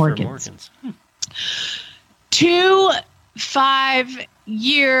Barns for Morgans. 2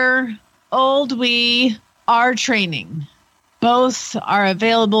 5-year-old we are training. Both are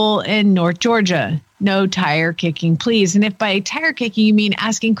available in North Georgia. No tire kicking, please. And if by tire kicking you mean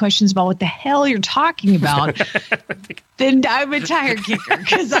asking questions about what the hell you're talking about, then I'm a tire kicker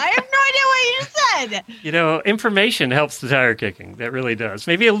because I have no idea what you said. You know, information helps the tire kicking. That really does.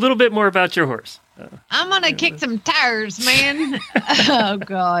 Maybe a little bit more about your horse. I'm going to kick some tires, man. Oh,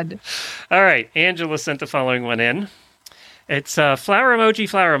 God. All right. Angela sent the following one in. It's flower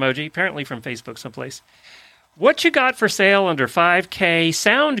emoji, apparently from Facebook someplace. What you got for sale under 5K?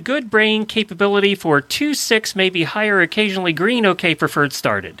 Sound, good brain capability for 2.6, maybe higher, occasionally green. Okay, preferred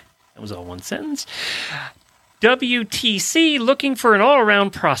started. That was all one sentence. WTC, looking for an all-around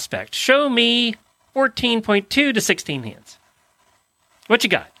prospect. Show me 14.2 to 16 hands. What you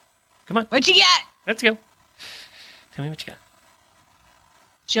got? Come on. What you got? Let's go. Tell me what you got.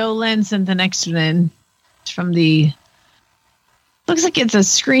 Joe Lynn sent the next one in. It's from the... Looks like it's a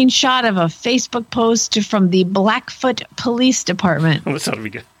screenshot of a Facebook post from the Blackfoot Police Department. This ought to be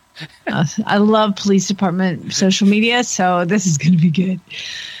good. I love police department social media, so this is going to be good.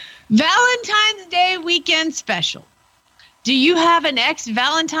 Valentine's Day weekend special. Do you have an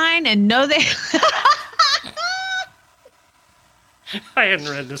ex-Valentine and know they... I hadn't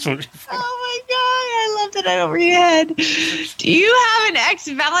read this one before. Oh, my God. I love that over your head. Do you have an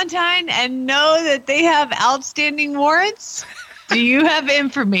ex-Valentine and know that they have outstanding warrants? Do you have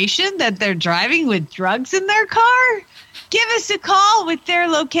information that they're driving with drugs in their car? Give us a call with their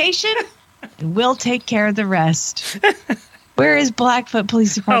location, and we'll take care of the rest. Where is Blackfoot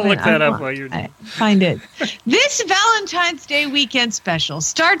Police Department? I'll look that up while you're find it. This Valentine's Day weekend special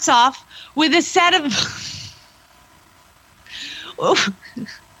starts off with a set of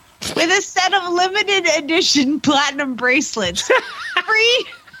limited edition platinum bracelets,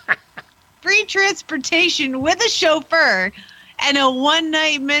 free transportation with a chauffeur, and a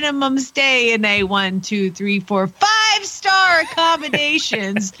one-night minimum stay in a 1, 2, 3, 4, 5-star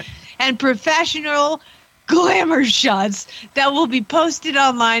accommodations and professional glamour shots that will be posted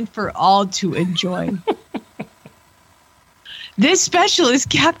online for all to enjoy. This special is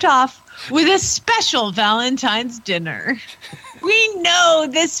capped off with a special Valentine's dinner. We know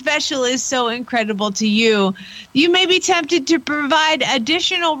this special is so incredible to you. You may be tempted to provide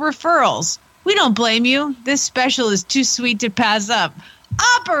additional referrals. We don't blame you. This special is too sweet to pass up.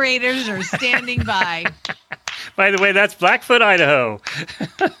 Operators are standing by. By the way, that's Blackfoot, Idaho.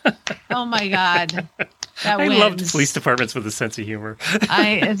 Oh, my God. I love police departments with a sense of humor.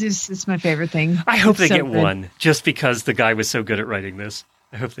 It's my favorite thing. I hope they get one just because the guy was so good at writing this.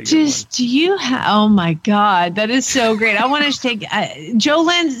 I hope they get one. Do you oh my God, that is so great. I want to take Joe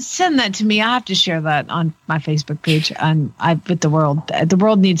Lynn, send that to me. I have to share that on my Facebook page with the world. The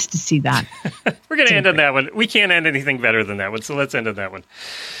world needs to see that. We're going to end on that one. We can't end anything better than that one, so let's end on that one.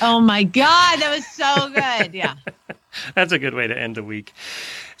 Oh my God, that was so good. Yeah. That's a good way to end the week.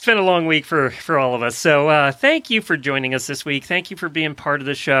 It's been a long week for all of us. So thank you for joining us this week. Thank you for being part of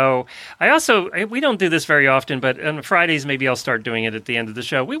the show. We don't do this very often, but on Fridays, maybe I'll start doing it at the end of the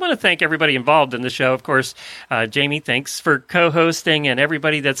show. We want to thank everybody involved in the show. Of course, Jamie, thanks for co-hosting, and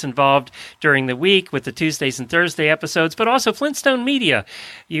everybody that's involved during the week with the Tuesdays and Thursday episodes, but also Flintstone Media.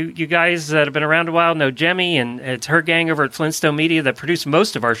 You guys that have been around a while know Jemmy, and it's her gang over at Flintstone Media that produce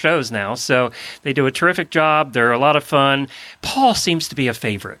most of our shows now. So they do a terrific job. They're a lot of of fun. Paul seems to be a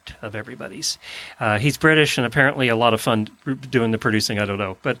favorite of everybody's. He's British and apparently a lot of fun doing the producing. I don't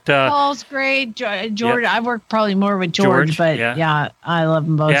know. But Paul's great. George, I work probably more with George, but yeah, I love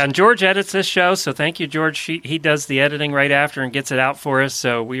them both. Yeah, and George edits this show, so thank you, George. He does the editing right after and gets it out for us,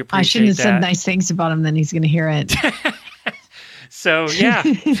 so we appreciate that. I shouldn't have said nice things about him, then he's going to hear it. So, yeah.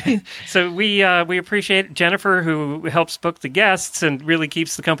 So we appreciate Jennifer, who helps book the guests and really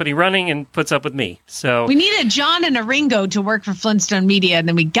keeps the company running and puts up with me. So we need a John and a Ringo to work for Flintstone Media, and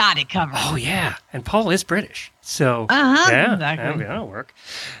then we got it covered. Oh, yeah. And Paul is British. So, exactly. That'll work.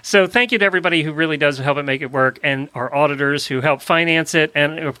 So thank you to everybody who really does help it make it work, and our auditors who help finance it,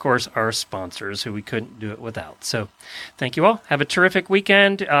 and, of course, our sponsors who we couldn't do it without. So thank you all. Have a terrific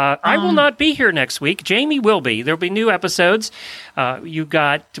weekend. I will not be here next week. Jamie will be. There'll be new episodes. You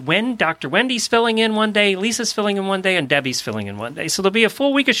got Dr. Wendy's filling in one day, Lisa's filling in one day, and Debbie's filling in one day. So there'll be a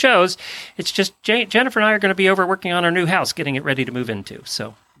full week of shows. It's just Jennifer and I are going to be over working on our new house, getting it ready to move into.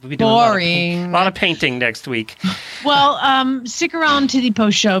 So we'll be doing a lot of painting next week. Well, stick around to the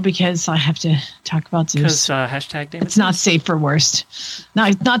post show because I have to talk about Zeus. Because hashtag David. It's not safe for worst.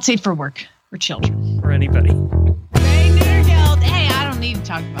 Not safe for work or children or anybody. Hey, I don't need to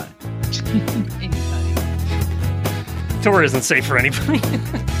talk about it. Anybody. Thor isn't safe for anybody.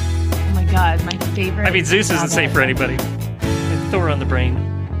 Oh my God, my favorite. I mean, Zeus isn't safe for anybody. Thor on the brain.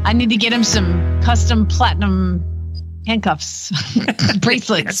 I need to get him some custom platinum handcuffs,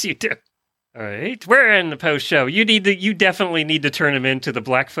 bracelets. Yes, you do. All right, we're in the post show. You definitely need to turn him into the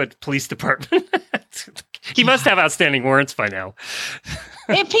Blackfoot Police Department. He must have outstanding warrants by now.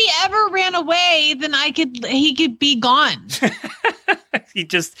 If he ever ran away, then he could be gone. He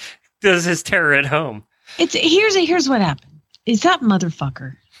just does his terror at home. Here's what happened. Is that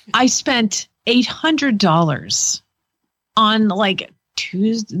motherfucker? I spent $800 on like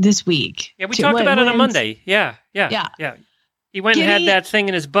Tuesday this week. Yeah, we talked about it on Monday. Yeah. He went and had that thing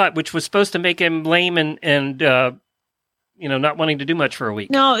in his butt, which was supposed to make him lame and not wanting to do much for a week.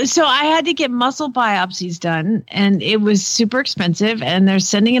 No, so I had to get muscle biopsies done, and it was super expensive, and they're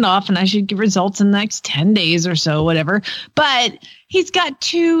sending it off, and I should get results in the next 10 days or so, whatever. But he's got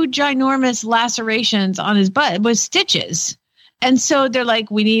 2 ginormous lacerations on his butt with stitches. And so they're like,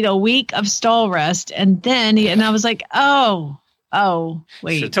 we need a week of stall rest. And then and I was like, oh,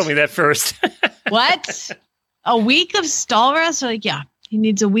 wait. Should have told me that first. What? A week of stall rest? Like, yeah, he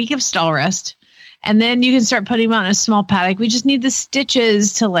needs a week of stall rest. And then you can start putting him on a small paddock. We just need the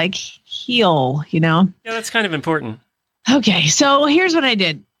stitches to like heal, Yeah, that's kind of important. Okay, so here's what I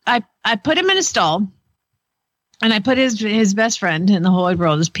did. I put him in a stall, and I put his best friend in the whole wide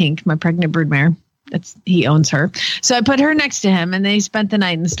world is Pink, my pregnant broodmare. He owns her. So I put her next to him, and they spent the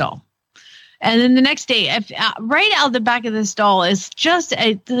night in the stall. And then the next day, right out the back of the stall is just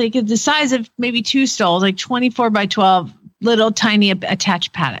the size of maybe 2 stalls, like 24 by 12, little tiny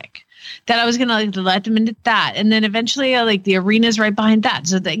attached paddock. That I was going to let them into that. And then eventually the arena's right behind that.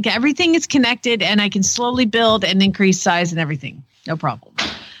 So everything is connected, and I can slowly build and increase size and everything. No problem.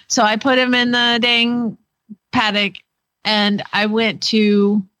 So I put him in the dang paddock, and I went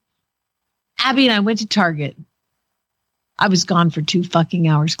to Abby and I went to Target. I was gone for 2 fucking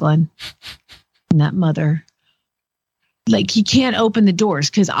hours, Glenn. And that mother, he can't open the doors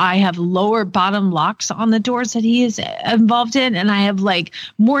because I have lower bottom locks on the doors that he is involved in. And I have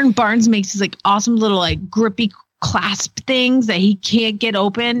Morton Barnes makes these awesome little grippy clasp things that he can't get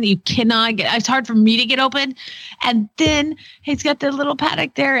open. You cannot get, it's hard for me to get open. And then he's got the little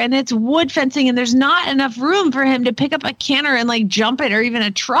paddock there, and it's wood fencing, and there's not enough room for him to pick up a canter and jump it, or even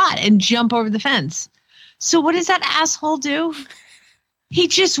a trot and jump over the fence. So what does that asshole do? He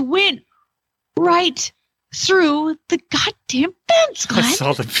just went right through the goddamn fence, Glenn. I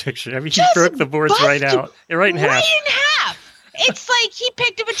saw the picture. I mean, he broke the boards right out. Right in half. Right in half. It's like he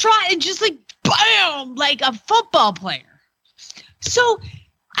picked up a trot and just bam, like a football player. So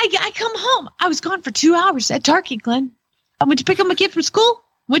I come home. I was gone for 2 hours at Target, Glenn. I went to pick up my kid from school.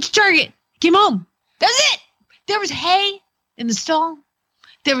 Went to Target. Came home. That's it. There was hay in the stall.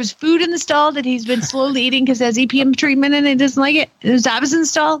 There was food in the stall that he's been slowly eating because it has EPM treatment and he doesn't like it. I was in the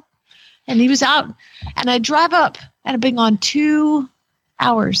stall, and he was out. And I drive up, and I've been gone 2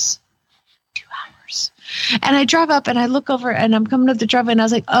 hours. 2 hours. And I drive up, and I look over, and I'm coming up the driveway, and I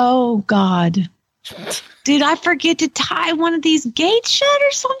was like, oh, God. Did I forget to tie one of these gates shut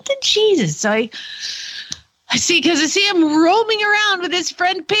or something? Jesus. So I see him roaming around with his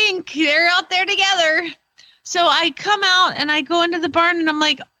friend Pink. They're out there together. So I come out, and I go into the barn, and I'm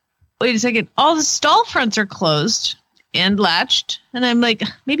like, wait a second. All the stall fronts are closed. and latched. And I'm like,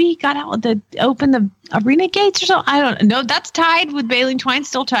 maybe he got out open the arena gates or something. I don't know. That's tied with baling twine,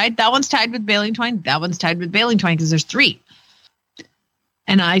 still tied. That one's tied with baling twine. That one's tied with baling twine because there's 3.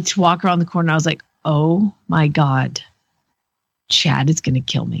 And I walk around the corner. I was like, oh my God, Chad is going to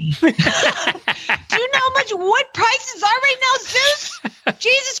kill me. Do you know how much wood prices are right now, Zeus?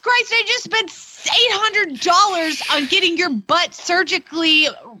 Jesus Christ, I just spent $800 on getting your butt surgically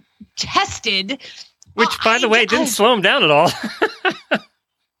tested. Which, by the way, didn't slow him down at all. And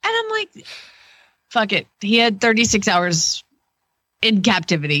I'm like, fuck it. He had 36 hours in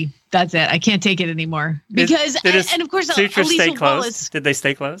captivity. That's it. I can't take it anymore. Because, and of course, sutures stay closed? Wallace, did they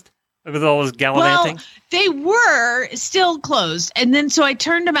stay closed? With all this gallivanting? Well, they were still closed. And then so I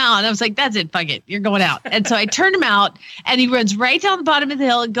turned him out and I was like, that's it. Fuck it. You're going out. And so I turned him out and he runs right down the bottom of the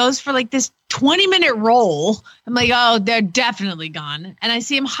hill and goes for like this 20-minute roll. I'm like, oh, they're definitely gone. And I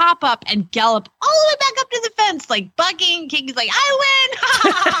see him hop up and gallop all the way back up to the fence, like bucking. He's like, I win.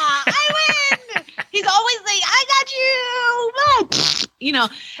 I win. He's always like, I got you. You know,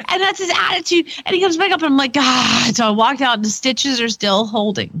 and that's his attitude. And he comes back up and I'm like, ah. So I walked out and the stitches are still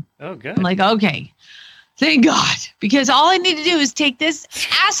holding. Oh, good. I'm like, okay, thank God. Because all I need to do is take this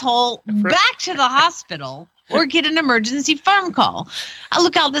asshole back to the hospital or get an emergency phone call. I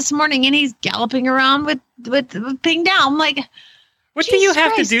look out this morning and he's galloping around with ping down. I'm like, what do you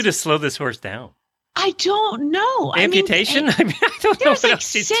have to do to slow this horse down? I don't know. Amputation? I don't know what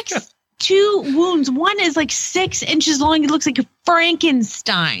else he's doing. 2 wounds. One is like 6 inches long. It looks like a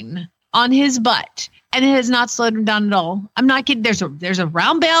Frankenstein on his butt. And it has not slowed him down at all. I'm not kidding. There's a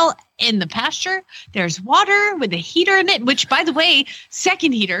round bale in the pasture. There's water with a heater in it, which, by the way,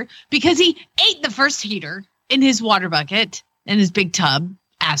 second heater, because he ate the first heater in his water bucket in his big tub.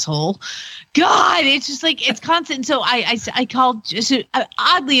 Asshole. God, it's just like, it's constant. So I called,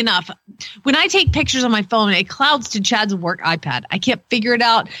 oddly enough, when I take pictures on my phone, it clouds to Chad's work iPad. I can't figure it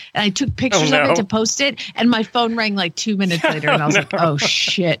out. And I took pictures of it to post it. And my phone rang like 2 minutes later. And I was like, oh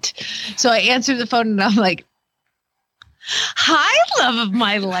shit. So I answered the phone and I'm like, hi, love of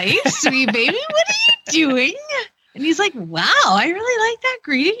my life, sweet baby. What are you doing? And he's like, wow, I really like that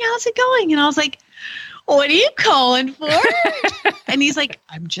greeting. How's it going? And I was like, what are you calling for? And he's like,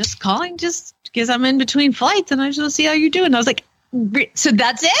 I'm just calling just because I'm in between flights and I just want to see how you're doing. I was like, so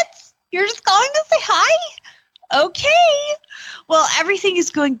that's it? You're just calling to say hi? Okay. Well, everything is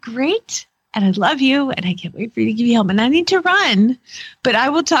going great and I love you and I can't wait for you to give me home and I need to run, but I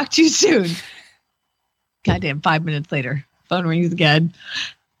will talk to you soon. Goddamn, 5 minutes later, phone rings again.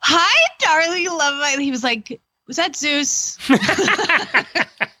 Hi, darling, love my. He was like, was that Zeus?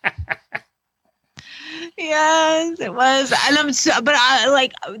 Yes, it was. And I'm so, but I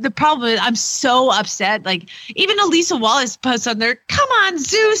like the problem is I'm so upset. Like even Elisa Wallace posts on there, come on,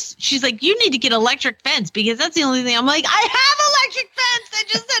 Zeus. She's like, you need to get electric fence because that's the only thing. I'm like, I have electric fence. I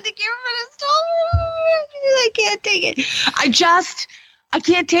just had to get rid of it. I can't take it. I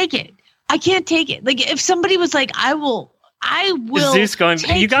can't take it. I can't take it. Like if somebody was like, I will. Zeus going,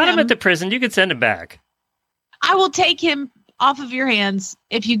 you got him at the prison. You could send him back. I will take him off of your hands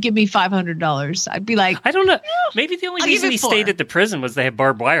if you give me $500. I'd be like, I don't know. Maybe the only reason he stayed at the prison was they had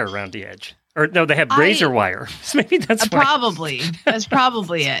barbed wire around the edge. Or no, they have razor wire. So maybe that's why. Probably. That's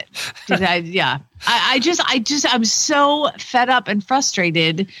probably it. I'm so fed up and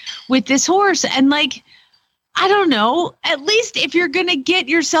frustrated with this horse. And like, I don't know, at least if you're going to get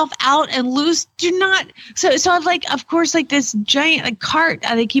yourself out and loose, do not. So I've like, of course, like this giant cart,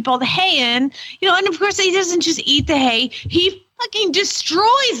 they keep all the hay in, you know, and of course he doesn't just eat the hay. He fucking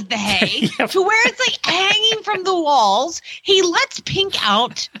destroys the hay to where it's like hanging from the walls. He lets Pink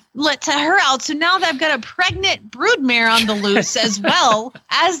out, lets her out. So now they've got a pregnant broodmare on the loose as well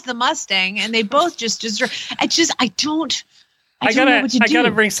as the Mustang. And they both just destroy. I gotta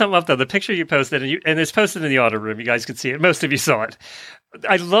bring something up though. The picture you posted, and it's posted in the auto room. You guys can see it. Most of you saw it.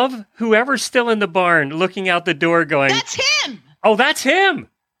 I love whoever's still in the barn, looking out the door, going, "That's him." Oh, that's him.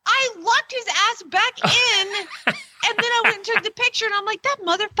 I locked his ass back in, and then I went and took the picture, and I'm like, that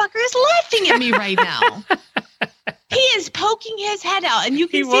motherfucker is laughing at me right now. He is poking his head out, and you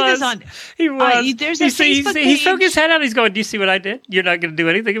can see this on. He was. There's a Facebook page. He's poking his head out. He's going, "Do you see what I did? You're not going to do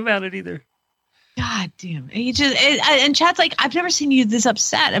anything about it either." God damn. And Chad's like, I've never seen you this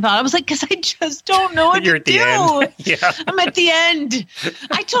upset about it. I was like, because I just don't know what You're to at the do. end. Yeah. I'm at the end.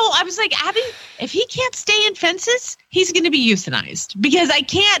 I was like, Abby, if he can't stay in fences, he's going to be euthanized because I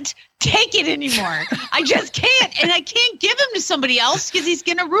can't take it anymore. I just can't. And I can't give him to somebody else because he's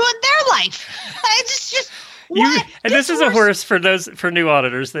going to ruin their life. I just what? And this is a horse for new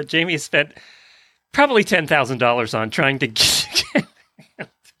auditors that Jamie has spent probably $10,000 on trying to get.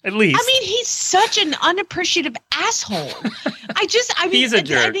 At least. I mean, he's such an unappreciative asshole. He's a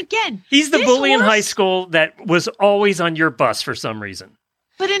jerk. And again, he's the bully in high school that was always on your bus for some reason.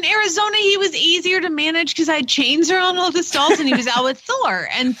 But in Arizona, he was easier to manage because I had chains around all the stalls, and he was out with Thor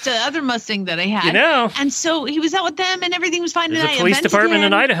and the other Mustang that I had. You know. And so he was out with them, and everything was fine. There's a police department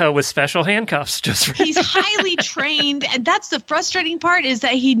in Idaho with special handcuffs just for He's highly trained, and that's the frustrating part is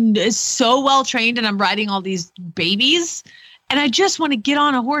that he is so well trained, and I'm riding all these babies, and I just want to get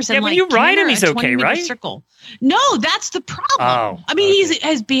on a horse and when you ride him, he's okay, right? Circle. No, that's the problem. Oh, I mean,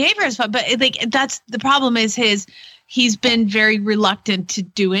 his behavior is fine, but that's the problem is he's been very reluctant to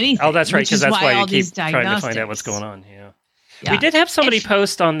do anything. Oh, that's right, because that's why you keep trying to diagnostics. find out what's going on. Yeah. We did have somebody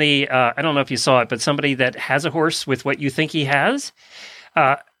post on the, I don't know if you saw it, but somebody that has a horse with what you think he has.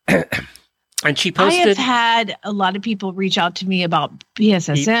 And she posted. I have had a lot of people reach out to me about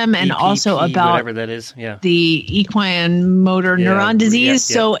PSSM and also about whatever that is. Yeah. The equine motor neuron disease.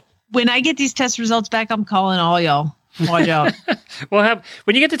 Yeah. So when I get these test results back, I'm calling all y'all. Watch out.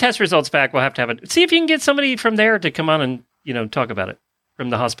 When you get the test results back, we'll have to have it. See if you can get somebody from there to come on and talk about it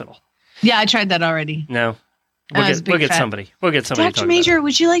from the hospital. Yeah, I tried that already. No. We'll get somebody. We'll get somebody. Dr. Major,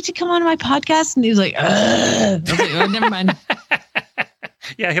 would you like to come on my podcast? And he was like, I was like, oh, never mind.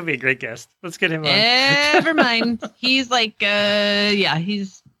 Yeah, he'll be a great guest. Let's get him on. Never mind. He's like,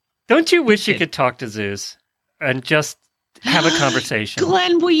 he's. Don't you wish you could talk to Zeus and just have a conversation?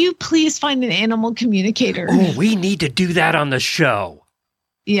 Glenn, will you please find an animal communicator? Oh, we need to do that on the show.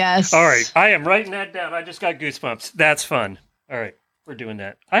 Yes. All right. I am writing that down. I just got goosebumps. That's fun. All right. We're doing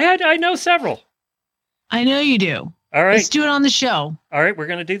that. I know several. I know you do. All right. Let's do it on the show. All right. We're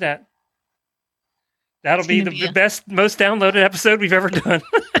going to do that. That'll be the best, most downloaded episode we've ever done.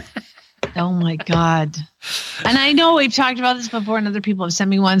 Oh my God. And I know we've talked about this before and other people have sent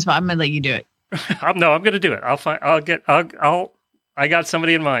me ones, but I'm going to let you do it. No, I'm going to do it. I got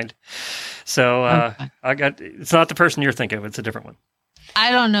somebody in mind. So it's not the person you're thinking of. It's a different one.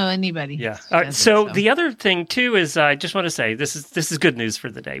 I don't know anybody. Yeah. So the other thing too is I just want to say this is good news for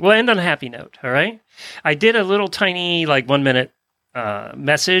the day. We'll end on a happy note. All right. I did a little tiny 1 minute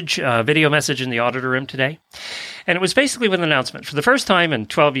video message in the auditor room today. And it was basically with an announcement. For the first time in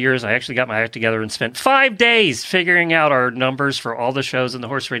 12 years, I actually got my act together and spent 5 days figuring out our numbers for all the shows in the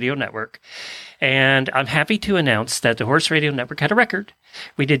Horse Radio Network. And I'm happy to announce that the Horse Radio Network had a record.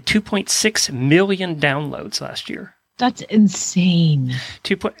 We did 2.6 million downloads last year. That's insane.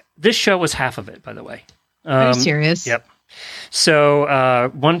 This show was half of it, by the way. Are you serious? Yep. So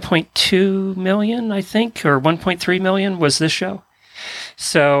 1.2 million, I think, or 1.3 million was this show.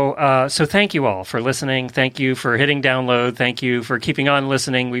 So thank you all for listening. Thank you for hitting download. Thank you for keeping on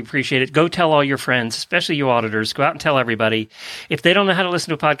listening. We appreciate it. Go tell all your friends, especially you auditors. Go out and tell everybody. If they don't know how to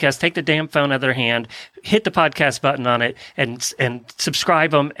listen to a podcast, take the damn phone out of their hand, hit the podcast button on it, and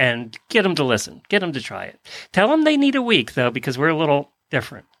subscribe them and get them to listen. Get them to try it. Tell them they need a week, though, because we're a little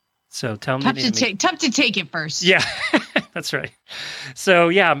different. So tell them tough to take it first. Yeah, that's right. So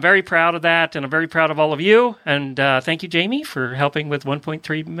yeah, I'm very proud of that, and I'm very proud of all of you. And thank you, Jamie, for helping with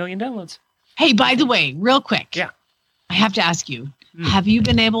 1.3 million downloads. Hey, by the way, real quick. Yeah. I have to ask you, have you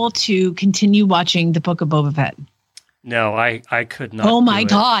been able to continue watching the Book of Boba Fett? No, I could not. Oh my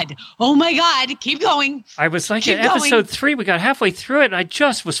God. Oh my God. Keep going. I was like at episode 3, we got halfway through it, and I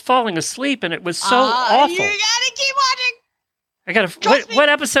just was falling asleep, and it was so awful. You gotta keep watching. What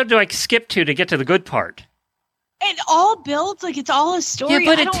episode do I skip to get to the good part? It all builds like it's all a story.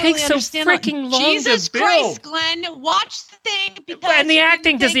 Yeah, but it takes so freaking long Jesus to build. Christ, Glenn, watch the thing. And the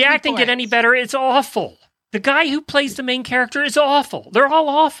acting, does the acting get any better? It's awful. The guy who plays the main character is awful. They're all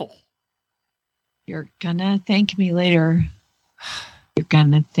awful. You're gonna thank me later. You're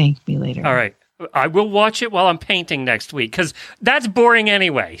gonna thank me later. All right. I will watch it while I'm painting next week because that's boring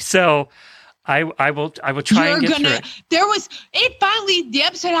anyway. So I will try and get through it. The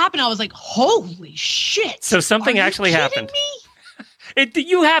episode happened. I was like, holy shit. So something actually happened.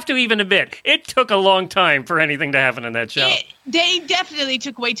 You have to even admit, it took a long time for anything to happen in that show. They definitely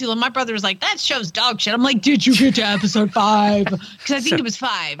took way too long. My brother was like, that show's dog shit. I'm like, did you get to episode 5? Because I think it was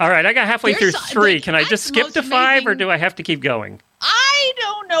 5. All right, I got halfway through 3. Can I just skip to 5 or do I have to keep going? I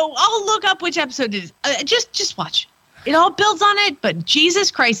don't know. I'll look up which episode it is. Just watch. It all builds on it, but Jesus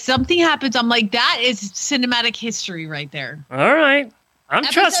Christ, something happens. I'm like, that is cinematic history right there. All right. I'm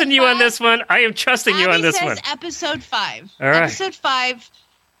trusting you on this one. I am trusting you on this one. Episode 5. All right. Episode 5.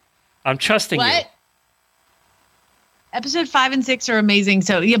 I'm trusting you. Episode 5 and 6 are amazing.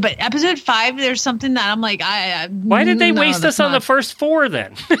 So yeah, but episode 5, there's something that I'm like, why did they waste us on the first 4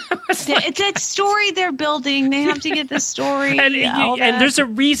 then? It's that story they're building. They have to get the story. and there's a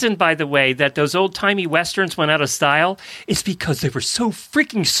reason, by the way, that those old timey westerns went out of style. It's because they were so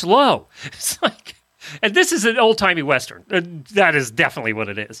freaking slow. It's like, and this is an old timey western. That is definitely what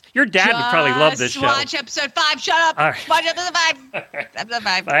it is. Your dad would probably love this show. Watch episode 5. Shut up. All right. Watch episode 5. Episode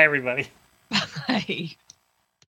 5. Bye, everybody. Bye.